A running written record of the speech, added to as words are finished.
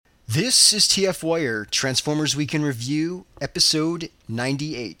This is TF Wire, Transformers Week in Review, episode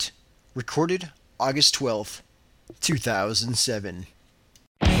 98, recorded August 12th, 2007.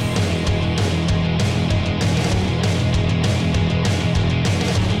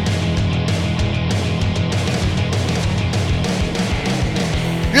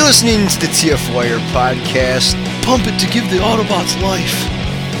 You're listening to the TF Wire podcast. Pump it to give the Autobots life.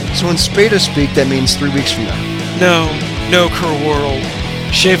 So in Spada speak, that means 3 weeks from now. No, Cruel World.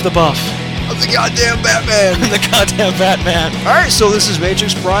 Shave the buff. I'm the goddamn Batman! I'm the goddamn Batman. Alright, so this is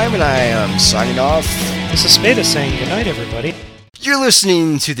Matrix Prime, and I am signing off. This is Spada saying goodnight, everybody. You're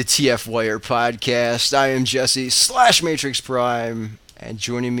listening to the TF Wire podcast. I am Jesse / Matrix Prime, and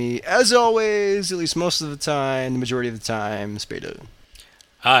joining me, as always, at least most of the time, the majority of the time, Spada.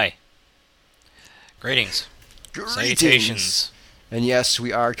 Hi. Greetings. Salutations. And yes,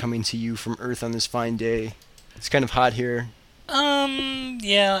 we are coming to you from Earth on this fine day. It's kind of hot here.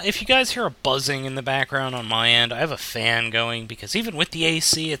 Yeah, if you guys hear a buzzing in the background on my end, I have a fan going, because even with the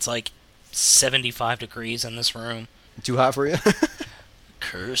AC, it's like 75 degrees in this room. Too hot for you?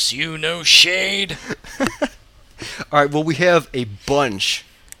 Curse you, no shade. Alright, well, we have a bunch,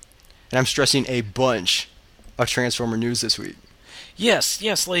 and I'm stressing a bunch, of Transformer news this week.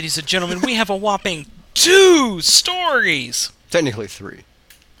 Yes, ladies and gentlemen, we have a whopping 2 stories. Technically 3.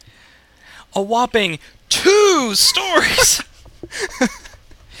 A whopping 2 stories.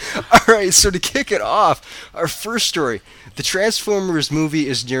 Alright, so to kick it off, our first story. The Transformers movie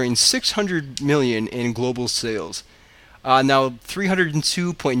is nearing $600 million in global sales. Now,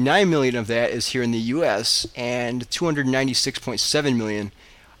 $302.9 million of that is here in the U.S., and $296.7 million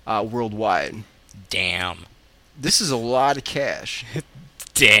worldwide. Damn. This is a lot of cash.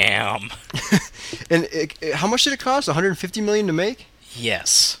 Damn. And how much did it cost? $150 million to make?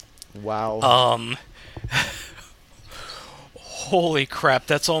 Yes. Wow. Holy crap,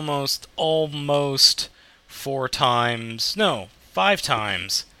 that's almost 4 times, no, 5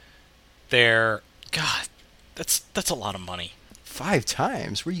 times their, God, that's a lot of money. 5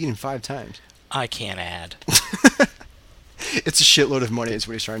 times? Where are you getting 5 times? I can't add. It's a shitload of money is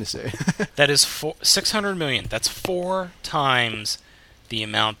what he's trying to say. That is $600 million. That's 4 times the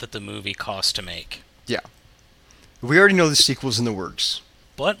amount that the movie cost to make. Yeah. We already know the sequel's in the works.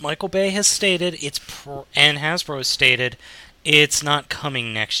 But Michael Bay has stated, and Hasbro has stated, it's not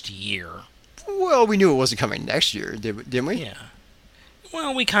coming next year. Well, we knew it wasn't coming next year, didn't we? Yeah.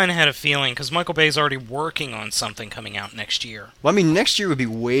 Well, we kind of had a feeling, because Michael Bay's already working on something coming out next year. Well, I mean, next year would be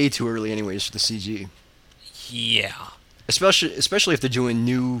way too early anyways for the CG. Yeah. Especially if they're doing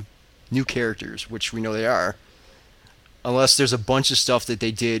new characters, which we know they are. Unless there's a bunch of stuff that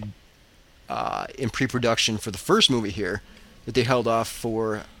they did in pre-production for the first movie here that they held off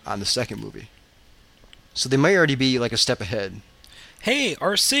for on the second movie. So they might already be like a step ahead. Hey,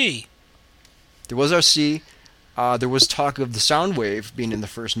 RC! There was RC. There was talk of the Soundwave being in the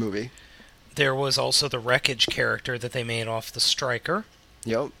first movie. There was also the Wreckage character that they made off the Striker.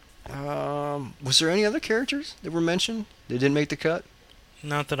 Yep. Was there any other characters that were mentioned that didn't make the cut?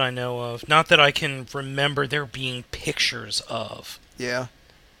 Not that I know of. Not that I can remember there being pictures of. Yeah.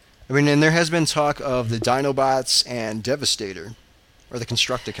 I mean, and there has been talk of the Dinobots and Devastator, or the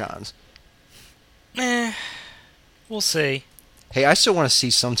Constructicons. We'll see. Hey, I still want to see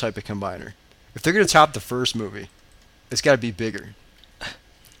some type of combiner. If they're going to top the first movie, it's got to be bigger.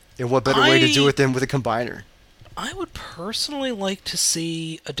 And what better way to do it than with a combiner? I would personally like to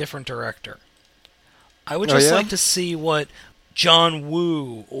see a different director. I would just like to see what John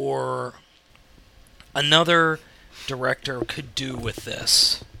Woo or another director could do with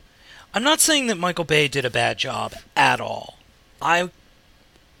this. I'm not saying that Michael Bay did a bad job at all.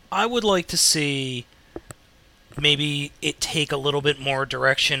 I would like to see maybe it take a little bit more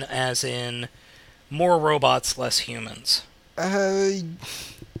direction, as in more robots, less humans.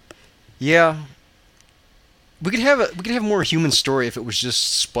 Yeah. We could have a more human story if it was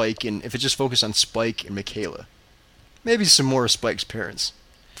just Spike, and if it just focused on Spike and Michaela. Maybe some more of Spike's parents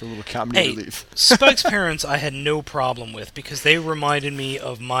for a little comedy relief. Spike's parents I had no problem with, because they reminded me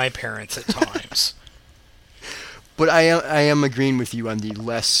of my parents at times. But I am agreeing with you on the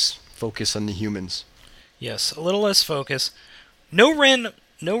less focus on the humans. Yes, a little less focus. No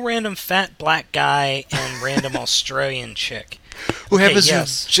random fat black guy and random Australian chick. Who happens to have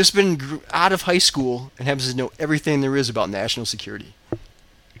just been out of high school and happens to know everything there is about national security.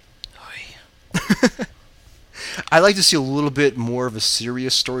 I like to see a little bit more of a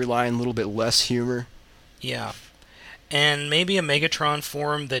serious storyline, a little bit less humor. Yeah. And maybe a Megatron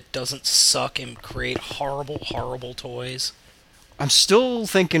form that doesn't suck and create horrible, horrible toys. I'm still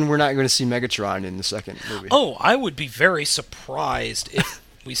thinking we're not going to see Megatron in the second movie. Oh, I would be very surprised if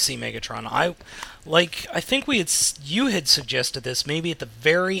we see Megatron. I think you had suggested this. Maybe at the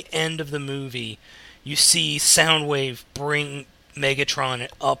very end of the movie, you see Soundwave bring Megatron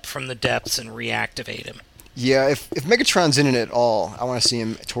up from the depths and reactivate him. Yeah, if Megatron's in it at all, I want to see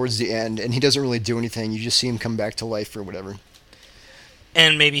him towards the end, and he doesn't really do anything. You just see him come back to life or whatever.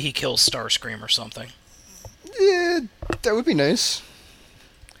 And maybe he kills Starscream or something. Yeah, that would be nice.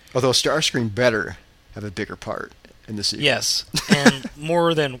 Although Starscream better have a bigger part in the sequel. Yes, and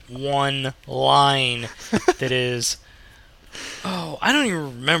more than one line that is... Oh, I don't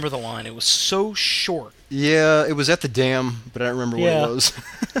even remember the line. It was so short. Yeah, it was at the dam, but I don't remember what it was.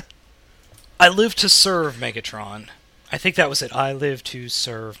 I live to serve Megatron. I think that was it. I live to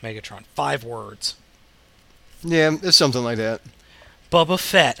serve Megatron. 5 words. Yeah, it's something like that. Boba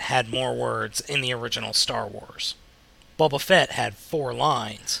Fett had more words in the original Star Wars. Boba Fett had 4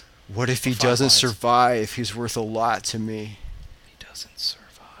 lines. What if he doesn't survive? He's worth a lot to me. If he doesn't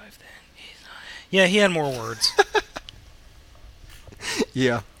survive, then he's not... Yeah, he had more words.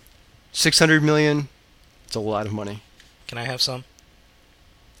 Yeah. 600 million. It's a lot of money. Can I have some?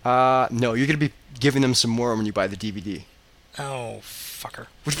 No, you're going to be giving them some more when you buy the DVD. Oh, fucker.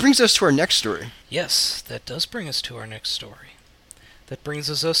 Which brings us to our next story. Yes, that does bring us to our next story. That brings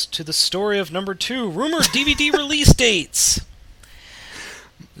us to the story of number 2, rumored DVD release dates.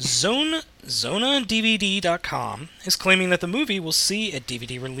 ZonaDVD.com is claiming that the movie will see a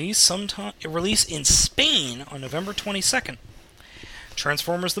DVD release in Spain on November 22nd.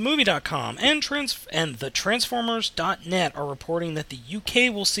 TransformersTheMovie.com and the Transformers.net are reporting that the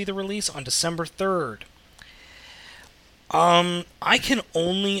UK will see the release on December 3rd. I can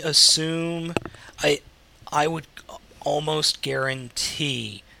only assume... I would almost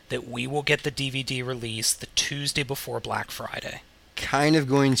guarantee that we will get the DVD release the Tuesday before Black Friday. Kind of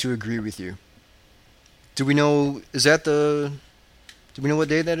going to agree with you. Do we know... Do we know what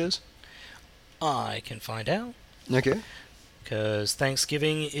day that is? I can find out. Okay. Because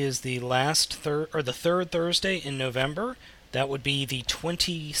Thanksgiving is the the third Thursday in November. That would be the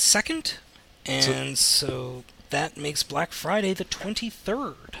 22nd, and so that makes Black Friday the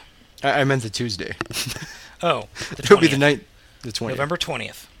 23rd. I meant the Tuesday. Oh, the 20th. It would be the 20th. November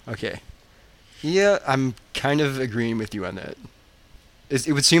 20th. Okay. Yeah, I'm kind of agreeing with you on that.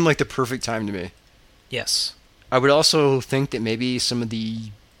 It would seem like the perfect time to me. Yes. I would also think that maybe some of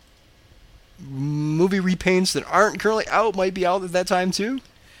the movie repaints that aren't currently out might be out at that time too.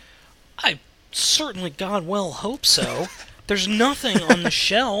 I certainly God well hope so. There's nothing on the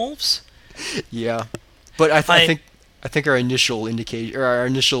shelves. Yeah, but I think our initial our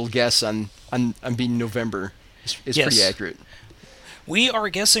initial guess on being November is yes. pretty accurate. We are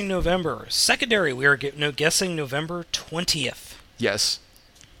guessing November. Secondary, we are guessing November 20th. Yes,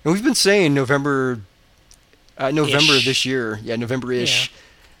 and we've been saying November this year. Yeah, November-ish. Yeah.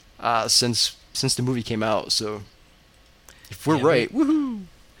 Since the movie came out, so if we're right, woohoo!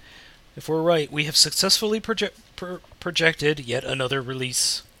 If we're right, we have successfully projected yet another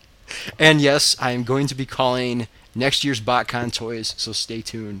release. And yes, I am going to be calling next year's BotCon toys, so stay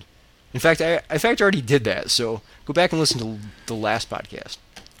tuned. In fact, I already did that, so go back and listen to the last podcast.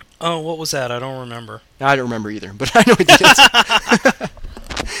 Oh, what was that? I don't remember. I don't remember either, but I know I did it.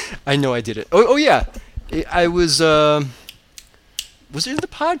 I know I did it. Oh yeah, I was. Was it in the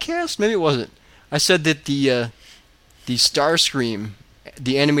podcast? Maybe it wasn't. I said that the Starscream,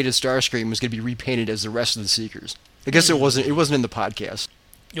 the animated Starscream, was going to be repainted as the rest of the Seekers. I guess it wasn't. It wasn't in the podcast.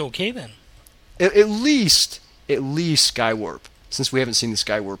 Okay then. At least Skywarp, since we haven't seen the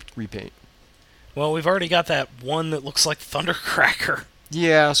Skywarp repaint. Well, we've already got that one that looks like Thundercracker.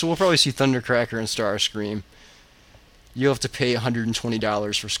 Yeah, so we'll probably see Thundercracker and Starscream. You'll have to pay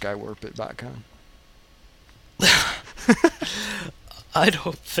 $120 for Skywarp at BotCon. I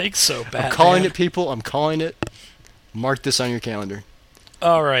don't think so, Batman. I'm calling it, people. I'm calling it. Mark this on your calendar.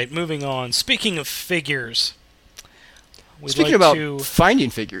 All right, moving on. Speaking of figures. Speaking about finding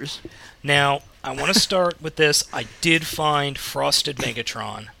figures. Now, I want to start with this. I did find Frosted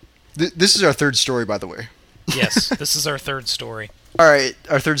Megatron. This is our third story, by the way. Yes, this is our third story. All right,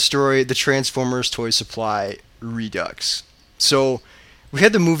 our third story, the Transformers Toy Supply Redux. So, we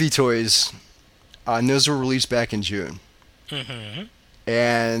had the movie toys, and those were released back in June. Mm-hmm.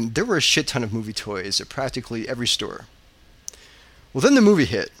 And there were a shit ton of movie toys at practically every store. Well, then the movie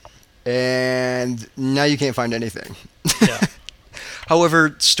hit, and now you can't find anything. Yeah.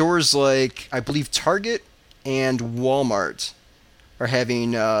 However, stores like, I believe, Target and Walmart are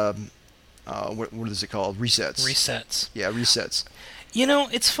having, what is it called? Resets. Resets. Yeah, resets. You know,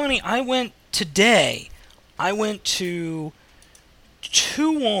 it's funny. I went to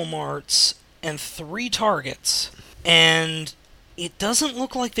 2 Walmarts and 3 Targets, and it doesn't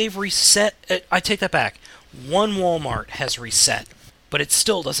look like they've reset. I take that back. One Walmart has reset, but it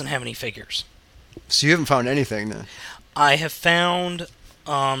still doesn't have any figures. So you haven't found anything then? I have found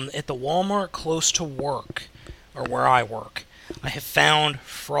at the Walmart close to work, or where I work, I have found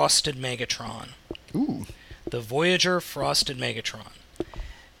Frosted Megatron. Ooh. The Voyager Frosted Megatron.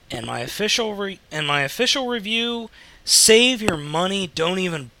 And my official review, save your money, don't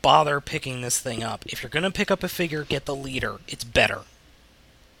even bother picking this thing up. If you're going to pick up a figure, get the leader. It's better.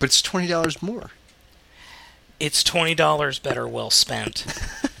 But it's $20 more. It's $20 better well spent.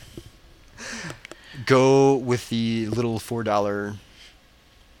 Go with the little $4...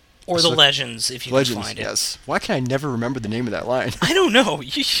 Or the Legends, if you can find it. Yes. Why can I never remember the name of that line? I don't know.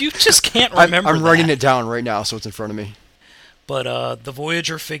 You just can't remember I'm writing it down right now, so it's in front of me. But the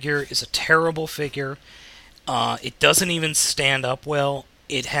Voyager figure is a terrible figure. It doesn't even stand up well.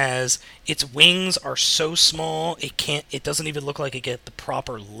 Its wings are so small it doesn't even look like it get the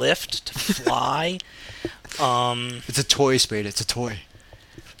proper lift to fly. It's a toy, Spade. It's a toy.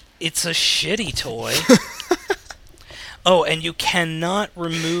 It's a shitty toy. Oh, and you cannot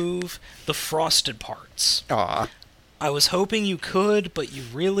remove the frosted parts. Aw. I was hoping you could, but you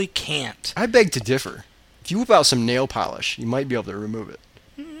really can't. I beg to differ. If you whip out some nail polish, you might be able to remove it.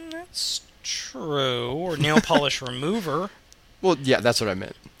 That's true. Or nail polish remover. Well, yeah, that's what I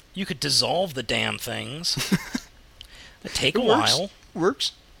meant. You could dissolve the damn things. It'd take a while.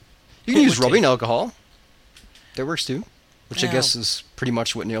 Works. You can use rubbing alcohol. That works too. Which I guess is pretty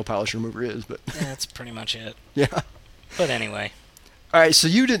much what nail polish remover is, but that's pretty much it. Yeah. But anyway. All right, so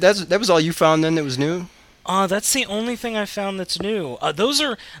you did that was all you found then that was new? That's the only thing I found that's new. Let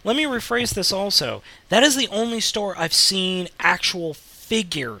me rephrase this also. That is the only store I've seen actual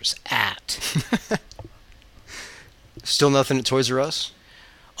figures at. Still nothing at Toys R Us?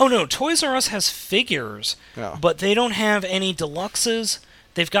 Oh no, Toys R Us has figures, but they don't have any deluxes.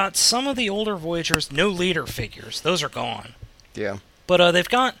 They've got some of the older Voyagers, no leader figures. Those are gone. Yeah. But they've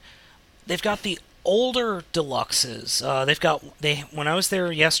got the older deluxes. When I was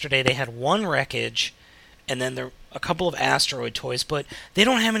there yesterday, they had one Wreckage, and then a couple of Asteroid toys, but they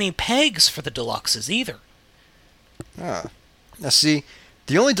don't have any pegs for the deluxes either. Now see,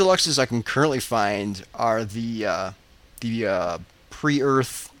 the only deluxes I can currently find are the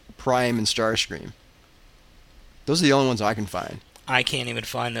pre-Earth Prime and Starscream. Those are the only ones I can find. I can't even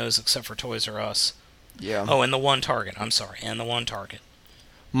find those except for Toys R Us. Yeah. Oh, and the one Target. I'm sorry, and the one Target.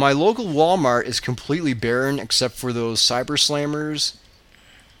 My local Walmart is completely barren except for those Cyber Slammers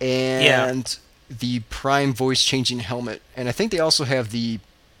and the Prime voice-changing helmet. And I think they also have the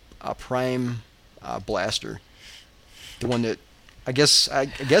Prime Blaster. The one that... I guess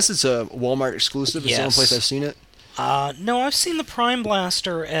it's a Walmart exclusive. It's the only place I've seen it. No, I've seen the Prime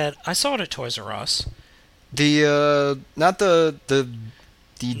Blaster I saw it at Toys R Us. Not the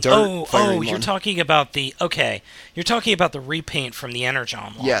dart firing one. You're talking about the repaint from the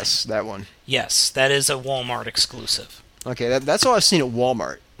Energon line. Yes, that one. Yes, that is a Walmart exclusive. Okay, that's all I've seen at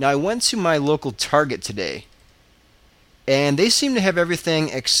Walmart. Now, I went to my local Target today, and they seem to have everything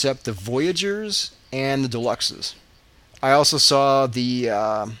except the Voyagers and the Deluxes. I also saw the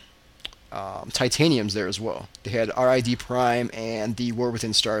Titaniums there as well. They had RID Prime and the War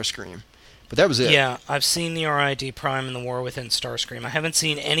Within Starscream. But that was it. Yeah, I've seen the RID Prime and the War Within Starscream. I haven't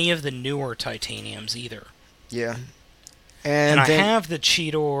seen any of the newer Titaniums either. Yeah. And I have the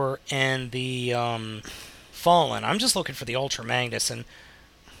Cheetor and the Fallen. I'm just looking for the Ultra Magnus and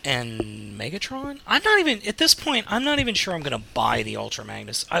Megatron? At this point, I'm not even sure I'm going to buy the Ultra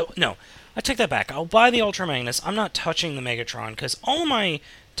Magnus. No, I take that back. I'll buy the Ultra Magnus. I'm not touching the Megatron because all of my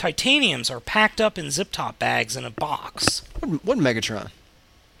Titaniums are packed up in zip-top bags in a box. What Megatron?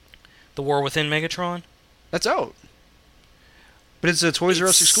 The War Within Megatron? That's out. But it's a Toys R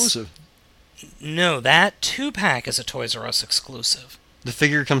Us exclusive. No, that 2-pack is a Toys R Us exclusive. The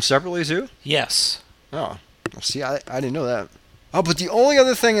figure comes separately too? Yes. Oh. See, I didn't know that. Oh, but the only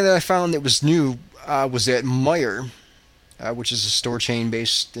other thing that I found that was new was at Meijer, which is a store chain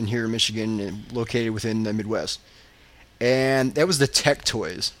based in here in Michigan and located within the Midwest. And that was the Tech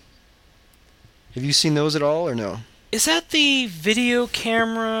Toys. Have you seen those at all or no? Is that the video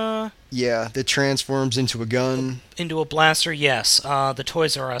camera? Yeah, that transforms into a gun. Into a blaster, yes. The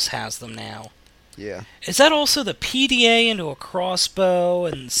Toys R Us has them now. Yeah. Is that also the PDA into a crossbow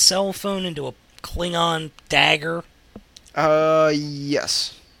and cell phone into a Klingon dagger?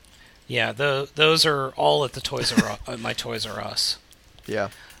 Yes. Yeah, those are all at the Toys R Us, my Toys R Us. Yeah.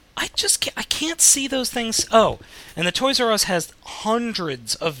 I can't see those things. Oh, and the Toys R Us has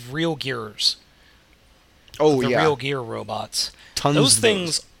hundreds of Real Gears. Oh, yeah. The Real Gear robots. Tons those of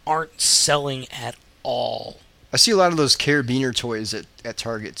things aren't selling at all. I see a lot of those carabiner toys at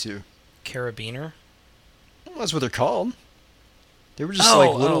Target too. Carabiner? Well, that's what they're called. They were just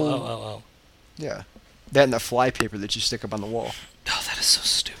like little. Oh. Yeah, that and the fly paper that you stick up on the wall. Oh, that is so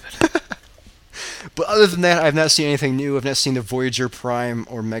stupid. But other than that, I've not seen anything new. I've not seen the Voyager Prime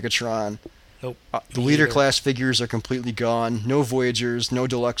or Megatron. Nope. The leader class figures are completely gone. No Voyagers, no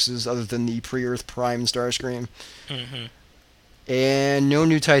Deluxes other than the pre-Earth Prime and Starscream. Mm-hmm. And no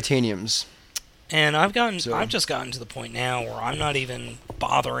new Titaniums. And I've just gotten to the point now where I'm not even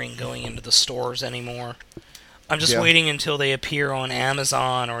bothering going into the stores anymore. I'm just waiting until they appear on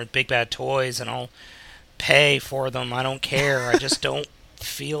Amazon or Big Bad Toys, and I'll pay for them. I don't care. I just don't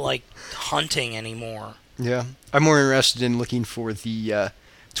feel like hunting anymore. Yeah. I'm more interested in looking for the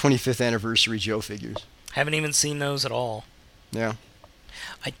 25th anniversary Joe figures. Haven't even seen those at all. Yeah.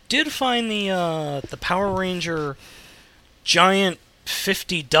 I did find the Power Ranger giant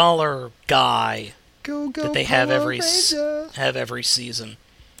 $50 guy that they have every season.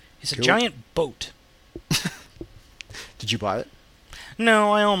 He's a giant boat. Did you buy it?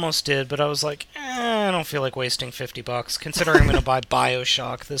 No, I almost did, but I was like, I don't feel like wasting $50, considering I'm going to buy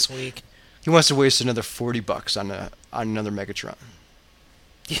BioShock this week. He wants to waste another $40 on another Megatron.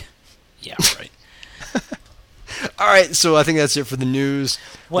 Yeah, right. All right, so I think that's it for the news.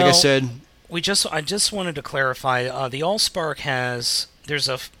 Well, like I said, I just wanted to clarify. The AllSpark there's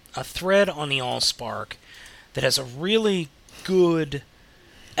a thread on the AllSpark that has a really good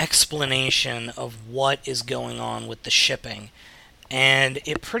explanation of what is going on with the shipping. And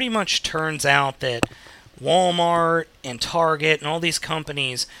it pretty much turns out that Walmart and Target and all these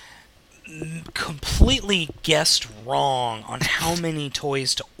companies completely guessed wrong on how many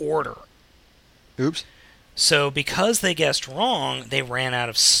toys to order. Oops. So because they guessed wrong, they ran out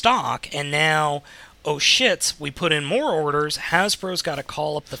of stock, and now, oh shits, we put in more orders, Hasbro's got to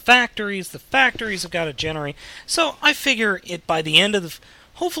call up the factories have got to generate. So I figure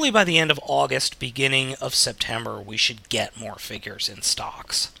hopefully by the end of August, beginning of September, we should get more figures in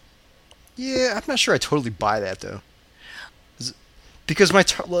stocks. Yeah, I'm not sure I totally buy that, though. Because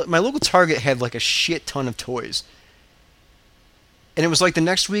my local Target had like a shit ton of toys. And it was like the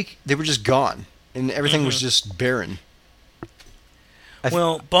next week, they were just gone. And everything was just barren.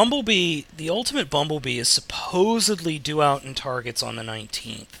 Well, Bumblebee, the Ultimate Bumblebee is supposedly due out in Targets on the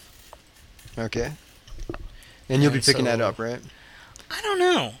 19th. Okay. And you'll be picking that up, right? I don't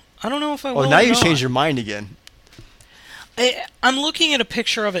know. I don't know if I will. Oh, now you changed your mind again. I'm looking at a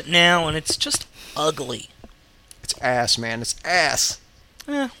picture of it now, and it's just ugly. It's ass, man. It's ass.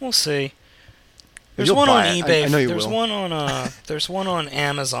 We'll see. There's one on eBay. There's one on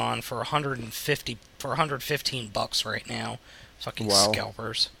Amazon for $115 right now. Fucking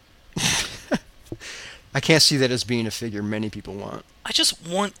scalpers. I can't see that as being a figure many people want. I just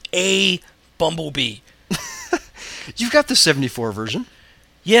want a Bumblebee. You've got the 74 version.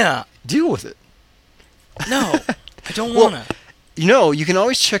 Yeah. Deal with it. No, I don't want to. You can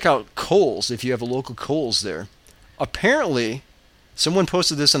always check out Kohl's if you have a local Kohl's there. Apparently, someone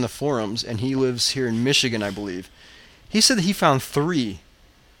posted this on the forums, and he lives here in Michigan, I believe. He said that he found 3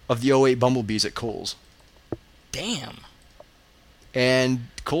 of the '08 Bumblebees at Kohl's. Damn. And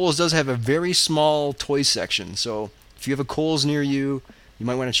Kohl's does have a very small toy section, so if you have a Kohl's near you, you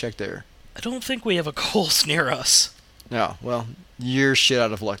might want to check there. I don't think we have a Kohl's near us. No, well, you're shit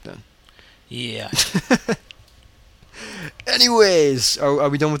out of luck then. Yeah. Anyways, are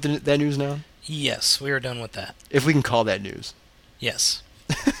we done with that news now? Yes, we are done with that. If we can call that news. Yes.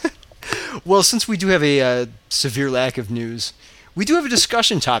 Well, since we do have a severe lack of news, we do have a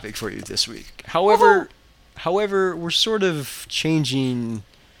discussion topic for you this week. However, we're sort of changing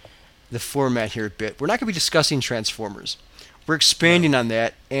the format here a bit. We're not going to be discussing Transformers. We're expanding on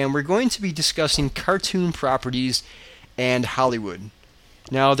that, and we're going to be discussing cartoon properties and Hollywood.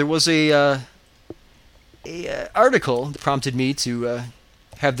 Now, there was a article that prompted me to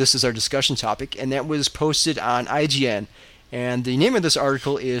have this as our discussion topic, and that was posted on IGN. And the name of this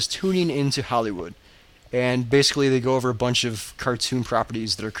article is Tuning Into Hollywood. And basically they go over a bunch of cartoon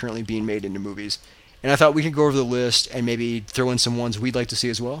properties that are currently being made into movies. And I thought we could go over the list and maybe throw in some ones we'd like to see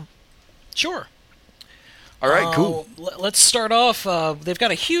as well. Sure. All right, cool. Let's start off. They've got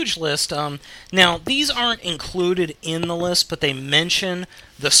a huge list. Now, these aren't included in the list, but they mention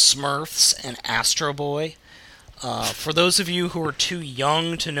the Smurfs and Astro Boy. For those of you who are too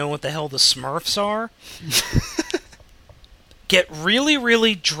young to know what the hell the Smurfs are, get really,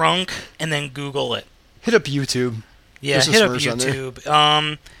 really drunk and then Google it. Hit up YouTube. Yeah, hit up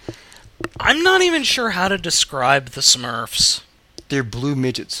YouTube. I'm not even sure how to describe the Smurfs. They're blue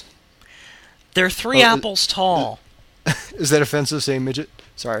midgets. They're 3 apples tall. Is that offensive, saying midget?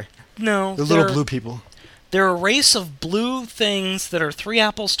 Sorry. No. They're little blue people. They're a race of blue things that are 3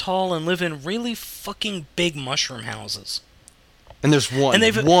 apples tall and live in really fucking big mushroom houses. And there's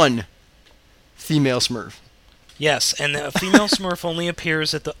one female Smurf. Yes, and a female Smurf only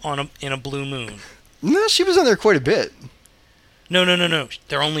appears in a blue moon. No, she was on there quite a bit. No.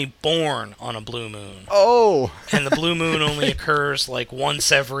 They're only born on a blue moon. Oh. And the blue moon only occurs like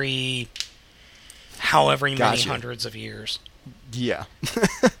once every however many hundreds of years. Yeah.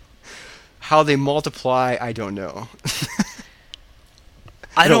 How they multiply, I don't know.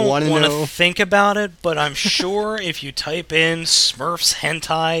 I don't want to think about it, but I'm sure if you type in Smurfs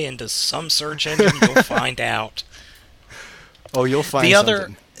hentai into some search engine, you'll find out. Oh, you'll find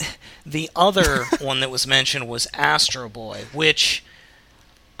something. The other one that was mentioned was Astro Boy, which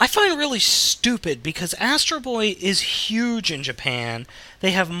I find really stupid because Astro Boy is huge in Japan.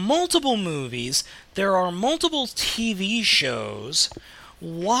 They have multiple movies. There are multiple TV shows.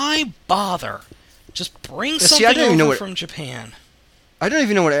 Why bother? Just bring something over from Japan. I don't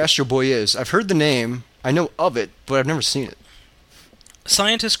even know what Astro Boy is. I've heard the name. I know of it, but I've never seen it. A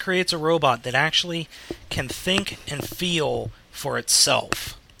scientist creates a robot that actually can think and feel for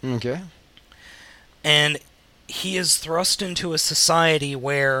itself. Okay. And he is thrust into a society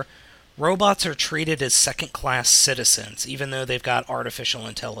where robots are treated as second-class citizens, even though they've got artificial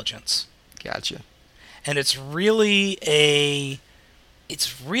intelligence. Gotcha. And it's really a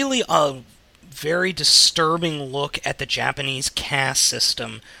very disturbing look at the Japanese caste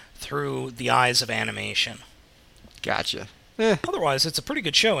system through the eyes of animation. Gotcha. Otherwise, it's a pretty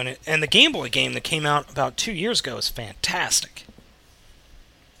good show, and the Game Boy game that came out about 2 years ago is fantastic.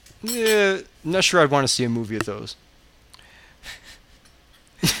 Yeah, I'm not sure I'd want to see a movie of those.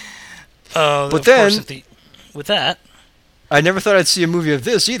 But then, with that, I never thought I'd see a movie of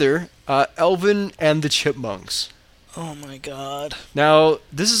this either. Alvin and the Chipmunks. Oh my God! Now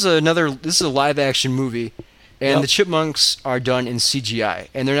this is a live action movie, and the Chipmunks are done in CGI,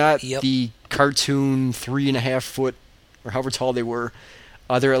 and they're not the cartoon 3.5 foot or however tall they were.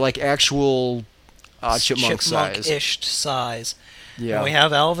 They're like actual chipmunk size. Chipmunk-ish size. Yeah. And we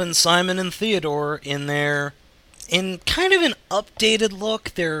have Alvin, Simon, and Theodore in kind of an updated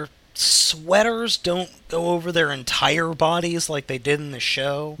look. Their sweaters don't go over their entire bodies like they did in the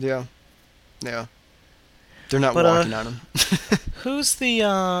show. Yeah. Yeah. They're not walking on them. Who's the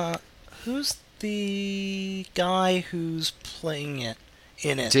guy who's playing it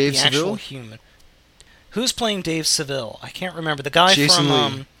in it? Dave the Seville? Actual human. Who's playing Dave Seville? I can't remember. The guy Jason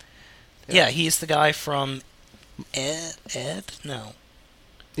from Lee. Yeah, he's the guy from Ed? No.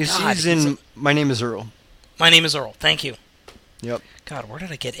 He's in My Name is Earl. My Name is Earl. Thank you. Yep. God, where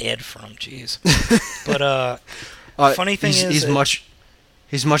did I get Ed from? Jeez. But funny thing he's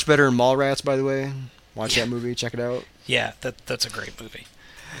much better in Mallrats, by the way. Watch that movie. Check it out. Yeah, that's a great movie.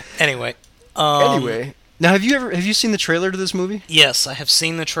 Anyway. Now have you seen the trailer to this movie? Yes, I have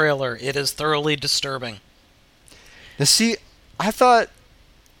seen the trailer. It is thoroughly disturbing. Now see, I thought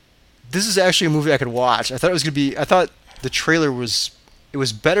this is actually a movie I could watch. I thought the trailer was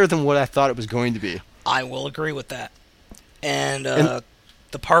better than what I thought it was going to be. I will agree with that. And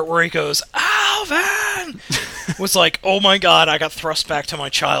the part where he goes, Alvin, was like, oh my God, I got thrust back to my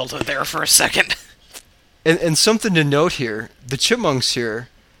childhood there for a second. And something to note here, the Chipmunks here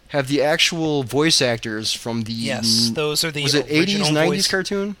have the actual voice actors from the... Yes, those are the was it 80s, 90s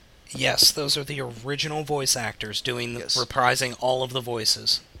cartoon? Yes, those are the original voice actors reprising all of the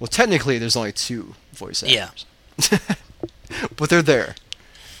voices. Well, technically, there's only 2 voice actors. Yeah. But they're there.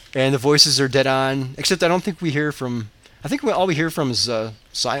 And the voices are dead on, except I don't think we hear from... I think all we hear from is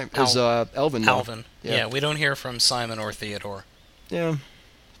Alvin. Alvin. Yeah, we don't hear from Simon or Theodore. Yeah,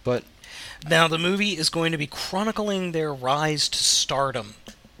 but... Now, the movie is going to be chronicling their rise to stardom.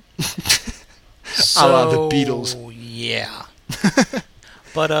 A la the Beatles. Yeah.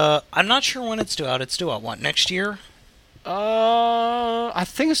 But I'm not sure when it's due out. It's due out, what, next year? I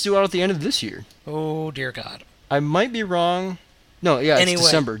think it's due out at the end of this year. Oh, dear God. I might be wrong. No, yeah, it's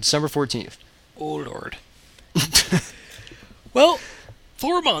December 14th. Oh, Lord. Well,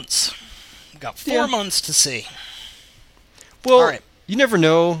 4 months. We've got 4 months to see. Well, all right. You never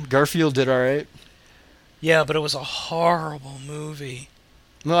know. Garfield did all right. Yeah, but it was a horrible movie.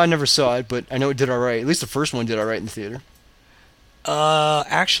 Well, I never saw it, but I know it did all right. At least the first one did all right in the theater.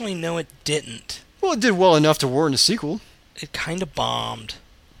 Actually, no, it didn't. Well, it did well enough to warrant a sequel. It kind of bombed.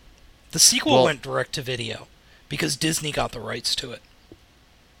 The sequel went direct to video because Disney got the rights to it.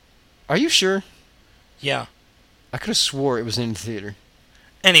 Are you sure? Yeah. I could have swore it was in the theater.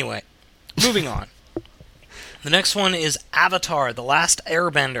 Anyway, moving on. The next one is Avatar: The Last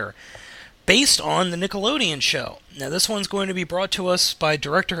Airbender. based on the Nickelodeon show. Now, this one's going to be brought to us by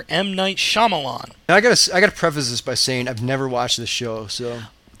director M. Night Shyamalan. Now, I gotta preface this by saying I've never watched this show, so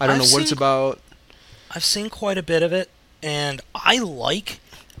I don't know what it's about. I've seen quite a bit of it, and I like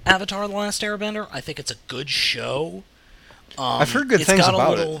Avatar: The Last Airbender. I think it's a good show. I've heard good things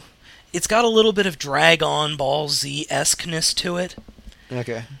about it. It's got a little bit of Dragon Ball Z-esqueness to it.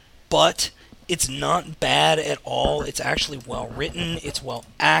 Okay. But it's not bad at all. It's actually well written. It's well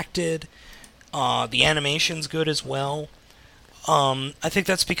acted. The animation's good as well. I think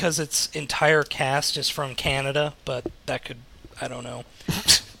that's because its entire cast is from Canada, but that could... I don't know.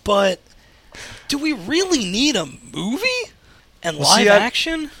 But do we really need a movie? And live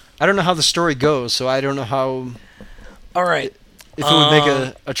action? I don't know how the story goes, so I don't know how... All right. If it would make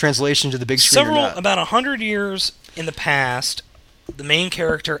a translation to the big screen or not. About 100 years in the past, the main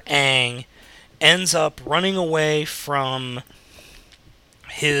character, Aang, ends up running away from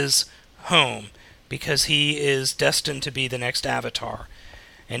his home because he is destined to be the next Avatar.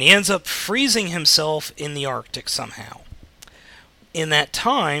 And he ends up freezing himself in the Arctic somehow. In that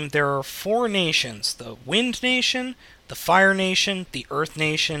time, there are 4 nations: the Wind Nation, the Fire Nation, the Earth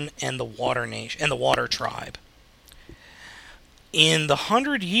Nation, and the Water Nation, and the Water Tribe. In the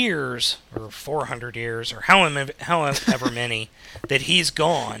 100 years, or 400 years, or however many, that he's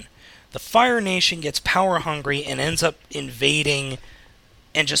gone, the Fire Nation gets power hungry and ends up invading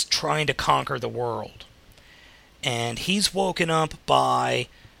and just trying to conquer the world. And he's woken up by...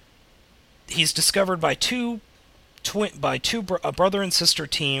 He's discovered by a brother and sister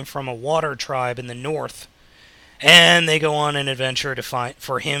team from a water tribe in the north. And they go on an adventure to fight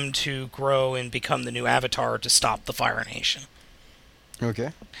for him to grow and become the new Avatar to stop the Fire Nation.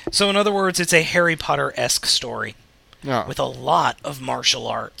 Okay. So in other words, it's a Harry Potter-esque story. Oh. With a lot of martial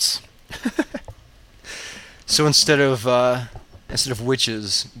arts. So instead of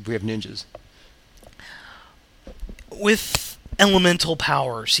witches, we have ninjas. With elemental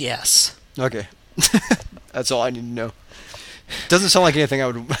powers, yes. Okay. That's all I need to know. Doesn't sound like anything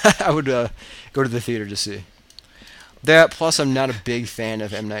I would go to the theater to see. That, plus I'm not a big fan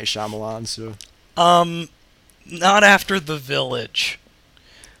of M. Night Shyamalan, so... Not after The Village.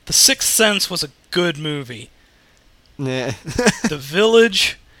 The Sixth Sense was a good movie. Nah. The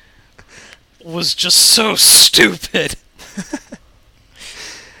Village was just so stupid.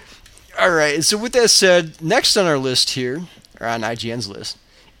 Alright, so with that said, next on our list here, or on IGN's list,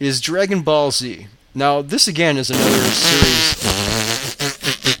 is Dragon Ball Z. Now, this again is another series...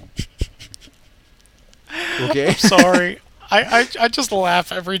 Okay. I'm sorry. I just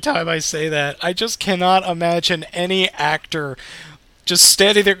laugh every time I say that. I just cannot imagine any actor just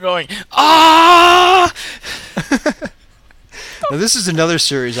standing there going, "Ah!" Now, this is another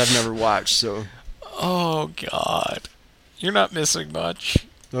series I've never watched, so... Oh, God. You're not missing much.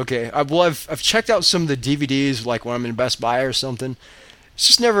 Okay. I've checked out some of the DVDs, like when I'm in Best Buy or something. It's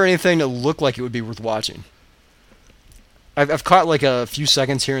just never anything that looked like it would be worth watching. I've caught like a few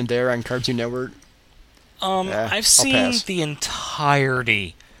seconds here and there on Cartoon Network. I've seen the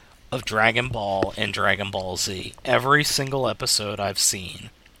entirety of Dragon Ball and Dragon Ball Z. Every single episode I've seen.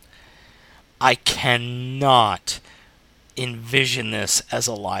 I cannot envision this as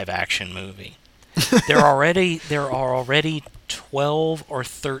a live-action movie. There are already 12 or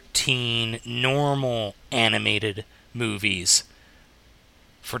 13 normal animated movies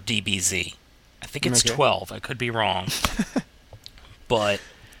for DBZ. I think it's 12. I could be wrong. But...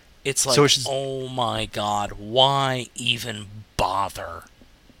 It's like, oh my God, why even bother?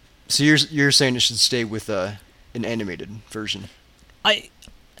 So you're saying it should stay with an animated version?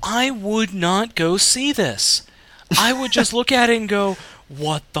 I would not go see this. I would just look at it and go,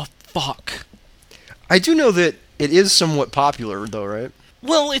 what the fuck? I do know that it is somewhat popular, though, right?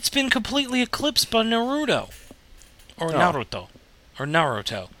 Well, it's been completely eclipsed by Naruto. Or Naruto.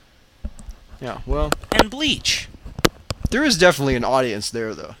 Yeah, well... And Bleach. There is definitely an audience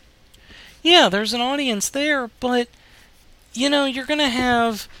there, though. Yeah, there's an audience there, but, you know, you're going to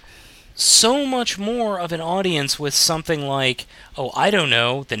have so much more of an audience with something like, oh, I don't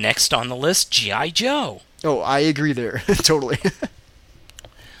know, the next on the list, G.I. Joe. Oh, I agree there. Totally.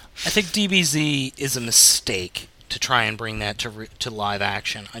 I think DBZ is a mistake to try and bring that to live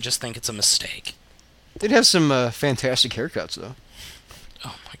action. I just think it's a mistake. They'd have some fantastic haircuts, though.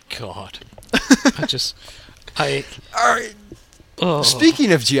 Oh, my God. All right. Oh.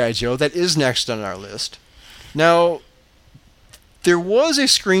 Speaking of G.I. Joe, that is next on our list. Now, there was a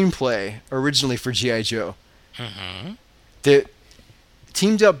screenplay originally for G.I. Joe that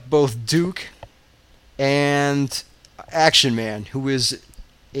teamed up both Duke and Action Man, who is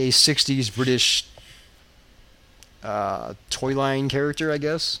a 60s British toy line character, I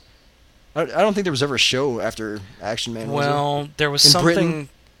guess. I don't think there was ever a show after Action Man. Well, there was In something. Britain?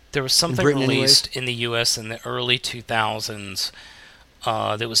 There was something Britain released in the U.S. in the early 2000s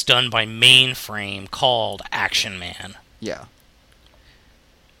that was done by Mainframe called Action Man. Yeah.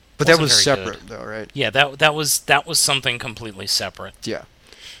 But that Wasn't was very separate, though, right? Yeah, that was something completely separate. Yeah.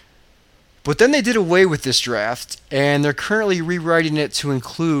 But then they did away with this draft, and they're currently rewriting it to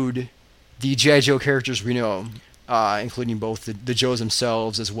include the G.I. Joe characters we know, including both the Joes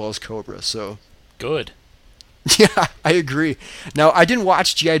themselves as well as Cobra. So, Good. yeah, I agree. Now, I didn't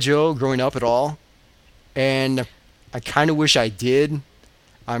watch G.I. Joe growing up at all, and I kind of wish I did.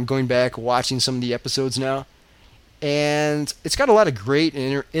 I'm going back watching some of the episodes now, and it's got a lot of great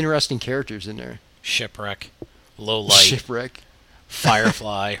and interesting characters in there. Shipwreck, Low Light, Shipwreck.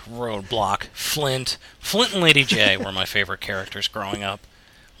 Firefly, Roadblock, Flint and Lady J were my favorite characters growing up.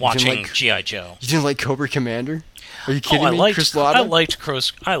 Watching G.I. Joe. You didn't like Cobra Commander? Are you kidding me? I Chris Latta?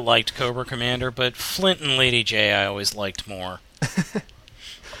 I liked Cobra Commander, but Flint and Lady J I always liked more.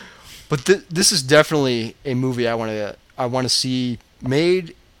 But this is definitely a movie I want to see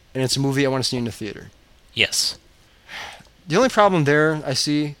made, and it's a movie I want to see in the theater. Yes. The only problem there I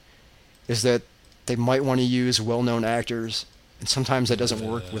see is that they might want to use well-known actors, and sometimes that doesn't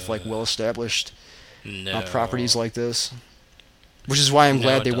work with like well-established properties like this. Which is why I'm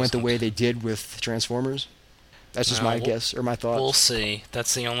glad they went the way they did with Transformers. That's just my guess or my thoughts. We'll see.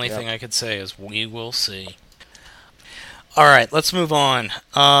 That's the only thing I could say is we will see. All right, let's move on.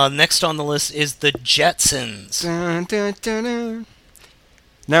 Next on the list is the Jetsons. Dun, dun, dun, dun.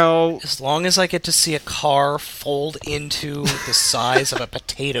 Now, as long as I get to see a car fold into the size of a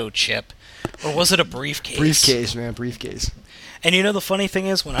potato chip, or was it a briefcase? Briefcase, man, briefcase. And you know the funny thing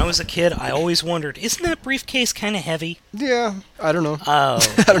is, when I was a kid, I always wondered, isn't that briefcase kind of heavy? Yeah, I don't know. Oh,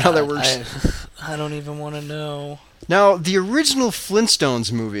 I don't know how that works. I don't even want to know. Now, the original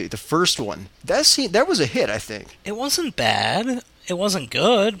Flintstones movie, the first one, that was a hit, I think. It wasn't bad. It wasn't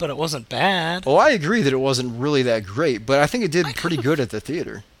good, but it wasn't bad. Well, I agree that it wasn't really that great, but I think it did pretty good at the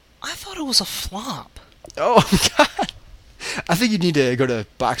theater. I thought it was a flop. Oh, God. I think you need to go to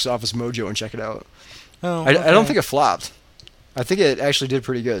Box Office Mojo and check it out. Oh, I don't think it flopped. I think it actually did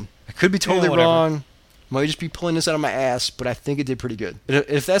pretty good. I could be totally wrong. Might just be pulling this out of my ass, but I think it did pretty good.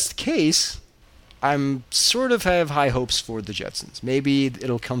 If that's the case, I'm sort of have high hopes for the Jetsons. Maybe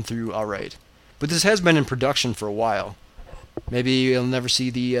it'll come through all right. But this has been in production for a while. Maybe it'll never see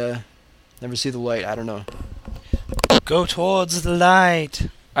the light. I don't know. Go towards the light.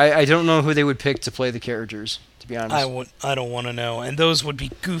 I don't know who they would pick to play the characters, to be honest. I don't want to know. And those would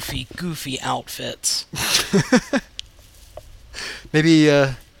be goofy outfits. Maybe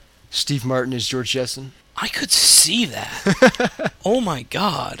Steve Martin is George Jetson. I could see that. Oh my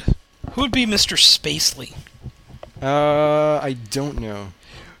God. Who would be Mr. Spacely? I don't know.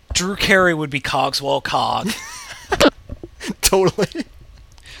 Drew Carey would be Cogswell Cog. Totally.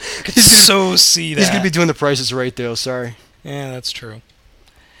 I could see that. He's going to be doing the prices right, though. Sorry. Yeah, that's true.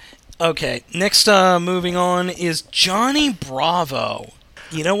 Okay, next moving on is Johnny Bravo.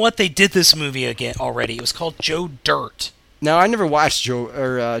 You know what? They did this movie again already. It was called Joe Dirt. Now, I never watched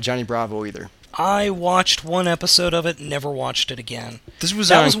Johnny Bravo either. I watched one episode of it, never watched it again.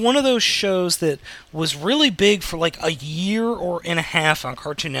 That was one of those shows that was really big for like a year and a half on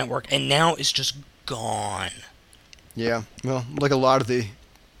Cartoon Network, and now is just gone. Yeah, well, like a lot of the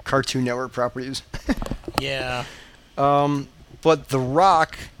Cartoon Network properties. Yeah. But The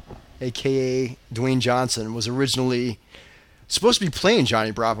Rock, a.k.a. Dwayne Johnson, was originally supposed to be playing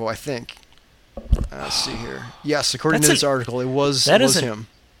Johnny Bravo, I think. Let's see here. Yes, according to this article, it was him.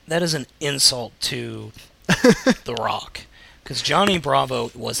 That is an insult to The Rock, because Johnny Bravo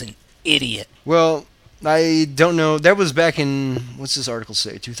was an idiot. Well, I don't know. That was back in, what's this article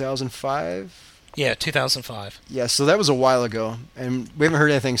say, 2005? Yeah, 2005. Yeah, so that was a while ago, and we haven't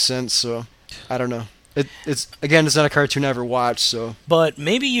heard anything since, so I don't know. It's not a cartoon I ever watched, so... But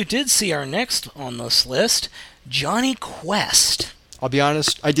maybe you did see our next on this list, Johnny Quest. I'll be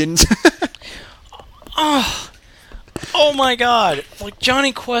honest, I didn't. Oh my God! Like,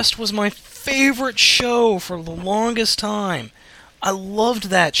 Johnny Quest was my favorite show for the longest time. I loved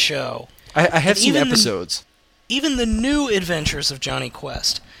that show. I have seen episodes. Even the new adventures of Johnny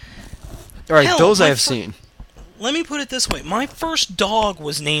Quest. All right, those I have seen. Let me put it this way. My first dog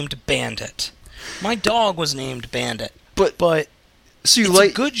was named Bandit. My dog was named Bandit. But so it's a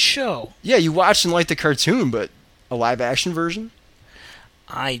good show. Yeah, you watched and liked the cartoon, but a live-action version?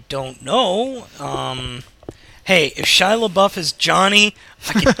 I don't know. Hey, if Shia LaBeouf is Johnny,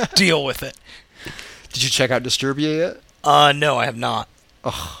 I can deal with it. Did you check out Disturbia yet? No, I have not.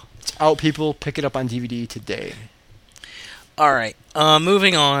 Ugh, it's out, people. Pick it up on DVD today. All right.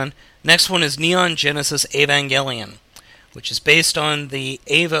 Moving on. Next one is Neon Genesis Evangelion, which is based on the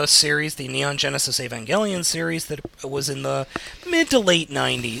EVA series, the Neon Genesis Evangelion series that was in the mid to late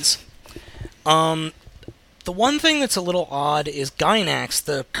 90s. The one thing that's a little odd is Gainax,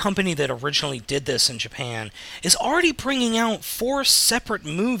 the company that originally did this in Japan, is already bringing out 4 separate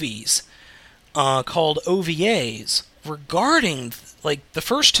movies called OVAs regarding, like, the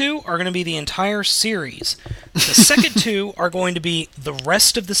first 2 are going to be the entire series. The second 2 are going to be the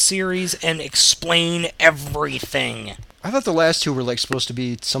rest of the series and explain everything. I thought the last 2 were like supposed to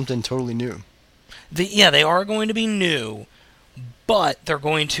be something totally new. They are going to be new, but they're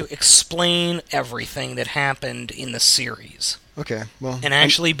going to explain everything that happened in the series. Okay, well... And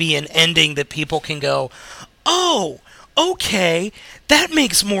actually be an ending that people can go, oh, okay, that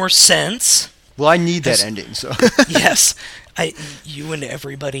makes more sense. Well, I need that ending, so... Yes, you and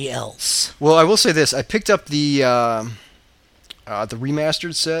everybody else. Well, I will say this. I picked up the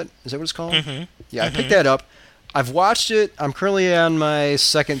remastered set. Is that what it's called? Mm-hmm. Yeah, I picked that up. I've watched it. I'm currently on my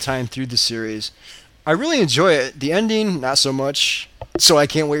second time through the series. I really enjoy it. The ending, not so much. So I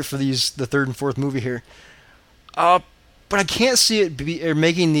can't wait for the third and fourth movie here. But I can't see it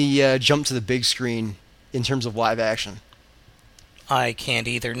making the jump to the big screen in terms of live action. I can't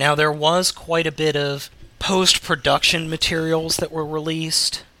either. Now, there was quite a bit of post-production materials that were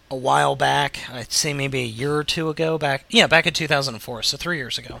released a while back. I'd say maybe a year or two ago. Back in 2004, so 3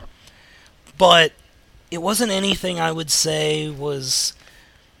 years ago. But it wasn't anything I would say was...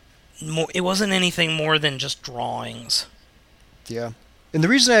 It wasn't anything more than just drawings. Yeah. And the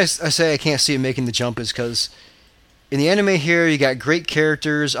reason I say I can't see it making the jump is because in the anime here, you got great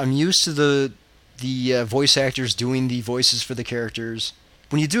characters. I'm used to the voice actors doing the voices for the characters.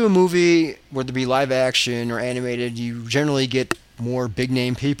 When you do a movie, whether it be live action or animated, you generally get more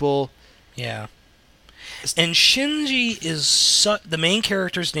big-name people. Yeah. And Shinji is... the main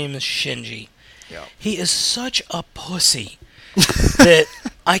character's name is Shinji. Yeah. He is such a pussy that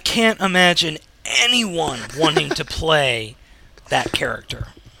I can't imagine anyone wanting to play that character.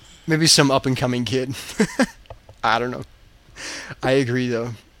 Maybe some up-and-coming kid. I don't know. I agree,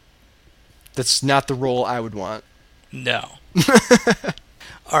 though. That's not the role I would want. No.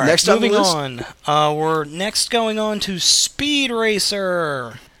 All right, next moving on. We're next going on to Speed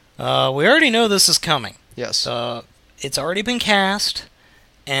Racer. We already know this is coming. Yes. It's already been cast,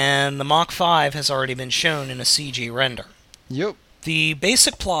 and the Mach 5 has already been shown in a CG render. Yep. The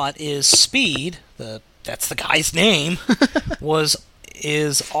basic plot is Speed, that's the guy's name,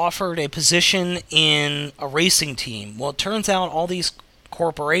 is offered a position in a racing team. Well, it turns out all these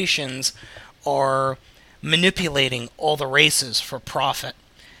corporations are manipulating all the races for profit.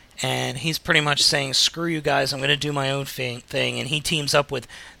 And he's pretty much saying, screw you guys, I'm going to do my own thing. And he teams up with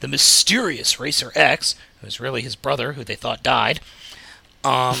the mysterious Racer X, who's really his brother, who they thought died.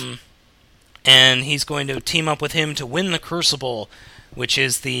 And he's going to team up with him to win the Crucible, which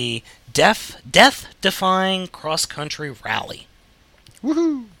is the death-defying cross-country rally.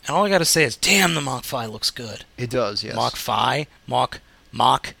 Woohoo! And all I gotta say is, damn, the Mach 5 looks good. It does, yes. Mach 5? Mach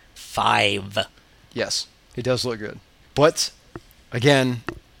 5. Yes, it does look good. But, again,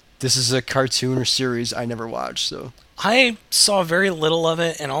 this is a cartoon or series I never watched, so... I saw very little of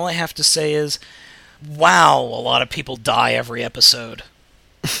it, and all I have to say is, wow, a lot of people die every episode.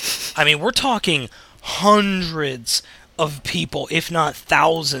 I mean, we're talking hundreds of people, if not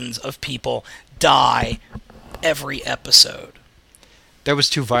thousands of people, die every episode. That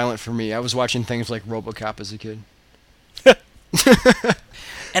was too violent for me. I was watching things like RoboCop as a kid.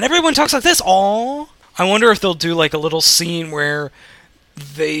 And everyone talks like this. Aww. I wonder if they'll do like a little scene where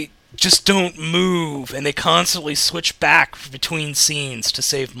they just don't move and they constantly switch back between scenes to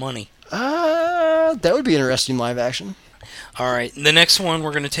save money. That would be interesting live action. Alright, the next one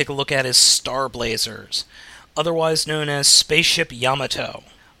we're going to take a look at is Star Blazers, otherwise known as Spaceship Yamato.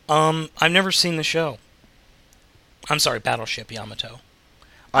 I've never seen the show. I'm sorry, Battleship Yamato.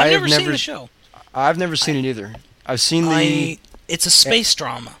 I've never seen the show. I've never seen it either. I've seen the... It's a space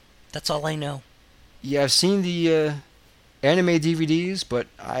drama. That's all I know. Yeah, I've seen the anime DVDs, but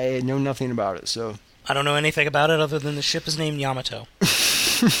I know nothing about it, so... I don't know anything about it other than the ship is named Yamato.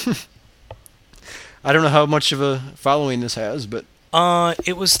 I don't know how much of a following this has, but...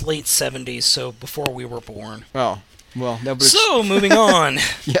 It was late 70s, so before we were born. Oh, well... So, moving on.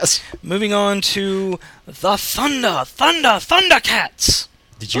 Yes. Moving on to the Thundercats.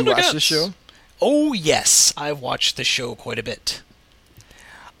 Did you watch this show? Oh, yes. I've watched the show quite a bit.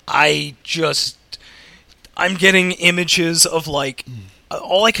 I'm getting images of, like...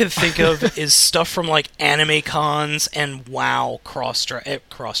 all I could think of is stuff from, like, anime cons and WoW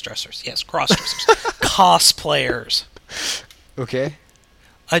cross-dressers. Yes, cross-dressers. Cosplayers. Okay.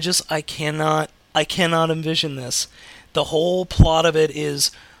 I cannot envision this. The whole plot of it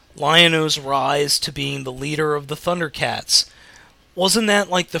is Lion-O's rise to being the leader of the Thundercats. Wasn't that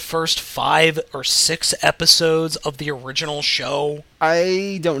like the first 5 or 6 episodes of the original show?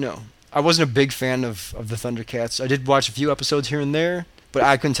 I don't know. I wasn't a big fan of the Thundercats. I did watch a few episodes here and there, but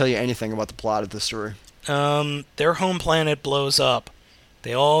I couldn't tell you anything about the plot of the story. Their home planet blows up.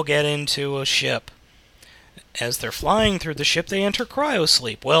 They all get into a ship. As they're flying through the ship, they enter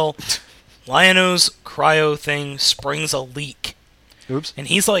cryosleep. Well, Lion-O's cryo thing springs a leak. Oops. And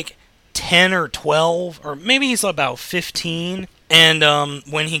he's like 10 or 12, or maybe he's about 15. And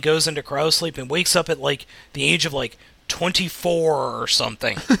when he goes into cryosleep and wakes up at like the age of like 24 or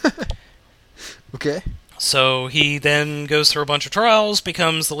something. Okay. So he then goes through a bunch of trials,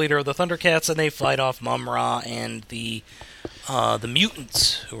 becomes the leader of the Thundercats, and they fight off Mum-Ra and the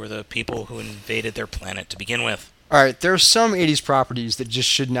mutants, who were the people who invaded their planet to begin with. All right, there are some 80s properties that just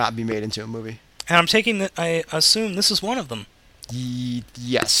should not be made into a movie. And I'm taking that. I assume this is one of them.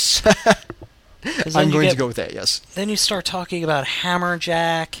 Yes. I'm going to go with that, yes. Then you start talking about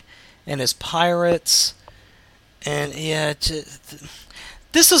Hammerjack and his pirates. And, yeah,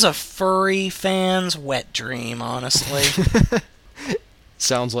 this is a furry fan's wet dream, honestly.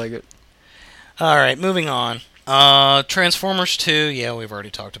 Sounds like it. Alright, moving on. Transformers 2, yeah, we've already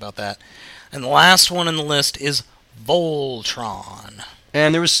talked about that. And the last one on the list is Voltron.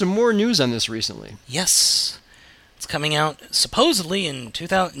 And there was some more news on this recently. Yes. It's coming out supposedly in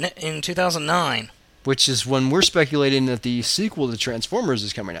 2009. Which is when we're speculating that the sequel to Transformers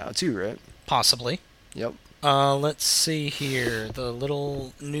is coming out too, right? Possibly. Yep. Let's see here. The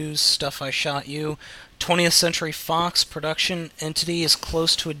little news stuff I shot you. 20th Century Fox production entity is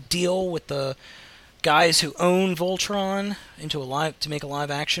close to a deal with the guys who own Voltron to make a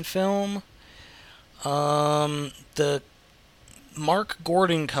live action film. The Mark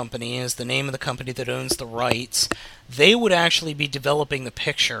Gordon Company is the name of the company that owns the rights. They would actually be developing the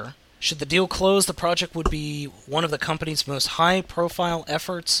picture. Should the deal close, the project would be one of the company's most high-profile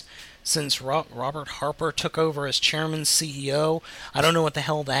efforts since Robert Harper took over as chairman CEO. I don't know what the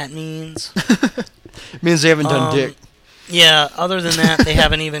hell that means. It means they haven't done dick. Yeah, other than that, they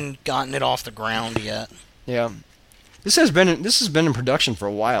haven't even gotten it off the ground yet. Yeah. This has been in production for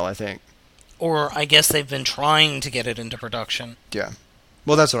a while, I think. Or I guess they've been trying to get it into production. Yeah.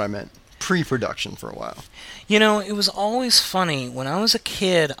 Well, that's what I meant. Pre-production for a while. You know, it was always funny. When I was a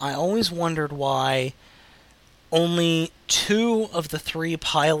kid, I always wondered why only 2 of the 3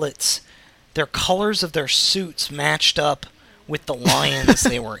 pilots, their colors of their suits matched up with the lions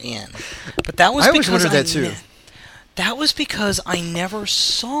they were in. But that was that was because I never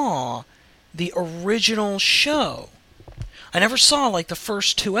saw the original show. I never saw like the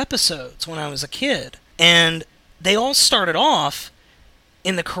first 2 episodes when I was a kid. And they all started off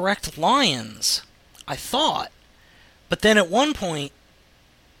in the correct lions, I thought. But then at one point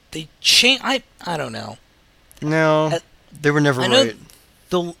they changed. I don't know. No, they were never right.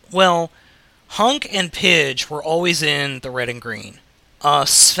 Hunk and Pidge were always in the red and green.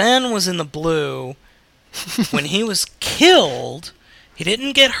 Sven was in the blue. When he was killed, he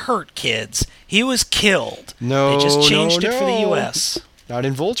didn't get hurt, kids. He was killed. No, they just changed it for the U.S. Not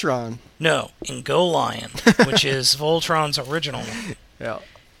in Voltron. No, in Go Lion, which is Voltron's original one. Yeah.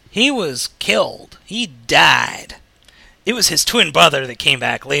 He was killed. He died. It was his twin brother that came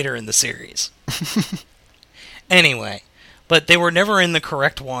back later in the series. Anyway, but they were never in the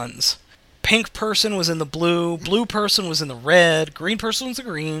correct ones. Pink person was in the blue person was in the red, green person was the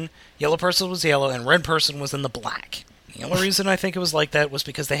green, yellow person was yellow, and red person was in the black. The only reason I think it was like that was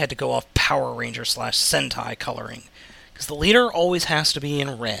because they had to go off Power Ranger / Sentai coloring. Because the leader always has to be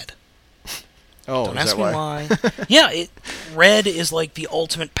in red. Oh, don't is ask that me why? Yeah, red is like the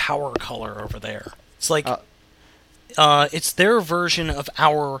ultimate power color over there. It's like, it's their version of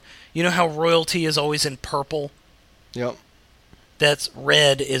our, you know how royalty is always in purple? Yep. That's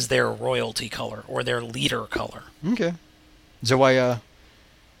red is their royalty color, or their leader color. Okay. Is that why, yeah,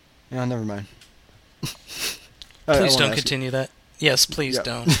 never mind. Please don't continue that. Yes, please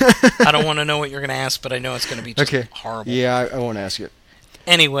don't. I don't want to know what you're going to ask, but I know it's going to be just horrible. Yeah, I won't ask it.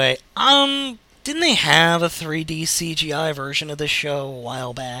 Anyway, didn't they have a 3D CGI version of this show a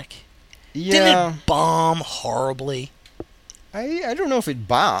while back? Yeah. Didn't it bomb horribly? I don't know if it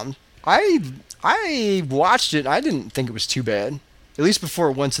bombed. I watched it. I didn't think it was too bad. At least before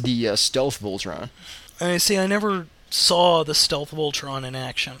it went to the Stealth Voltron. I never saw the Stealth Voltron in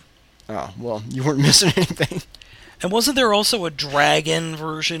action. Oh, well, you weren't missing anything. And wasn't there also a dragon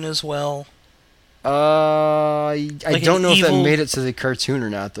version as well? I don't know if that made it to the cartoon or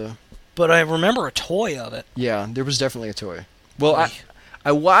not, though. But I remember a toy of it. Yeah, there was definitely a toy. Well,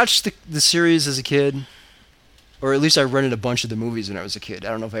 I watched the series as a kid, or at least I rented a bunch of the movies when I was a kid. I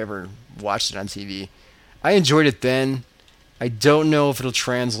don't know if I ever watched it on TV. I enjoyed it then. I don't know if it'll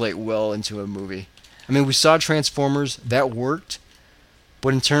translate well into a movie. I mean, we saw Transformers. That worked.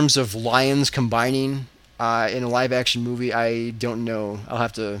 But in terms of lions combining in a live-action movie, I don't know. I'll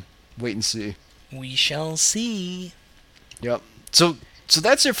have to wait and see. We shall see. Yep. So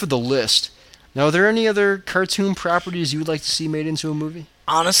that's it for the list. Now, are there any other cartoon properties you would like to see made into a movie?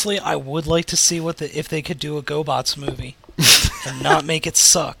 Honestly, I would like to see if they could do a GoBots movie and not make it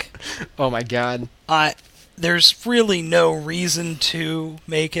suck. Oh my god. There's really no reason to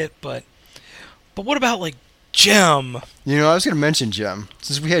make it, but what about like Gem? You know, I was going to mention Gem.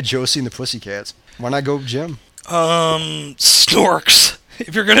 Since we had Josie and the Pussycats, why not go Gem? Snorks.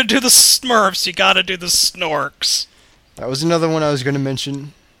 If you're going to do the Smurfs, you got to do the Snorks. That was another one I was going to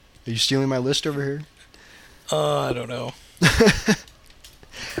mention. Are you stealing my list over here? I don't know.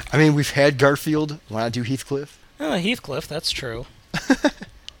 I mean, we've had Garfield. Why not do Heathcliff? Heathcliff, that's true.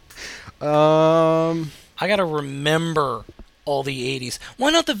 I gotta remember all the 80s.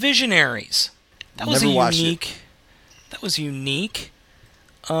 Why not the Visionaries? That was Never watched unique. It. That was unique.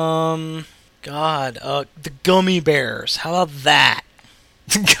 The Gummy Bears. How about that?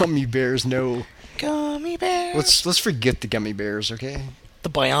 The Gummy Bears, no. Gummy Bears. Let's forget the Gummy Bears, okay? The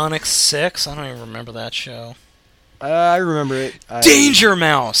Bionic Six. I don't even remember that show. I remember it. Danger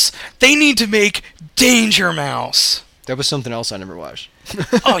Mouse. They need to make Danger Mouse. That was something else I never watched.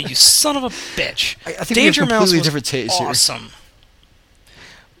 Oh, you son of a bitch! I think Danger we have Mouse completely was different tastes awesome. Here.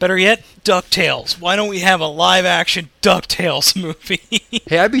 Better yet, DuckTales. Why don't we have a live-action DuckTales movie?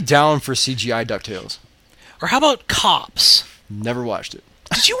 Hey, I'd be down for CGI DuckTales. Or how about Cops? Never watched it.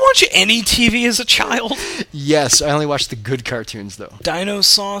 Did you watch any TV as a child? Yes, I only watched the good cartoons, though. Dino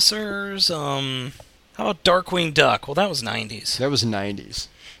Saucers, how about Darkwing Duck? Well, that was 90s. That was 90s.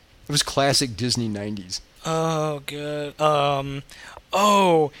 It was classic Disney 90s. Oh, good.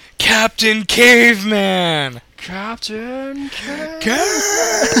 Captain Caveman! Captain Caveman!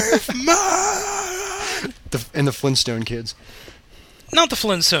 And the Flintstone Kids. Not the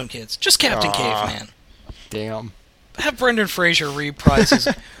Flintstone Kids, just Captain Caveman. Damn. Have Brendan Fraser reprise his...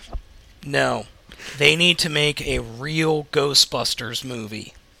 No. They need to make a real Ghostbusters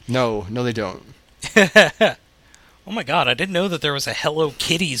movie. No, they don't. Oh my god, I didn't know that there was a Hello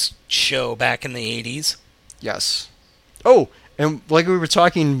Kitties show back in the 80s. Yes. Oh, and like we were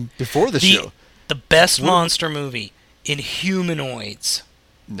talking before the show. The best monster movie, Inhumanoids.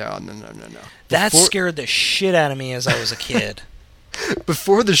 No. That scared the shit out of me as I was a kid.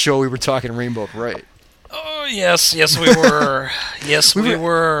 Before the show, we were talking Rainbow Bright. Oh, yes, we were. Yes, we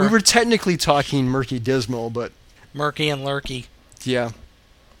were. We were technically talking Murky Dismal, but... Murky and Lurky. Yeah.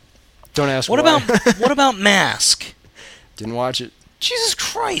 Don't ask why. What about Mask? Didn't watch it. Jesus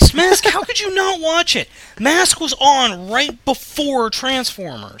Christ, Mask, how could you not watch it? Mask was on right before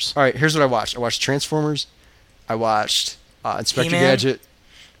Transformers. Alright, here's what I watched. I watched Transformers. I watched Inspector He-Man? Gadget.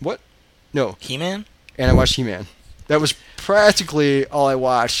 What? No. He-Man? And I watched He-Man. That was practically all I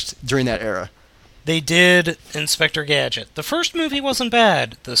watched during that era. They did Inspector Gadget. The first movie wasn't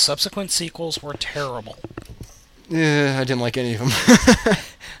bad. The subsequent sequels were terrible. Yeah, I didn't like any of them.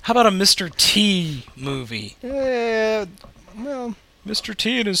 How about a Mr. T movie? Well... Mr.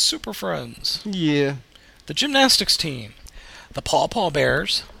 T and his Super Friends. Yeah. The Gymnastics Team. The Paw Paw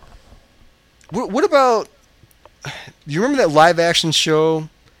Bears. What about... You remember that live-action show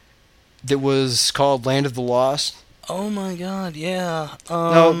that was called Land of the Lost? Oh my god, yeah.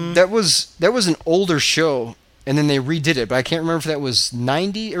 No, that was an older show, and then they redid it, but I can't remember if that was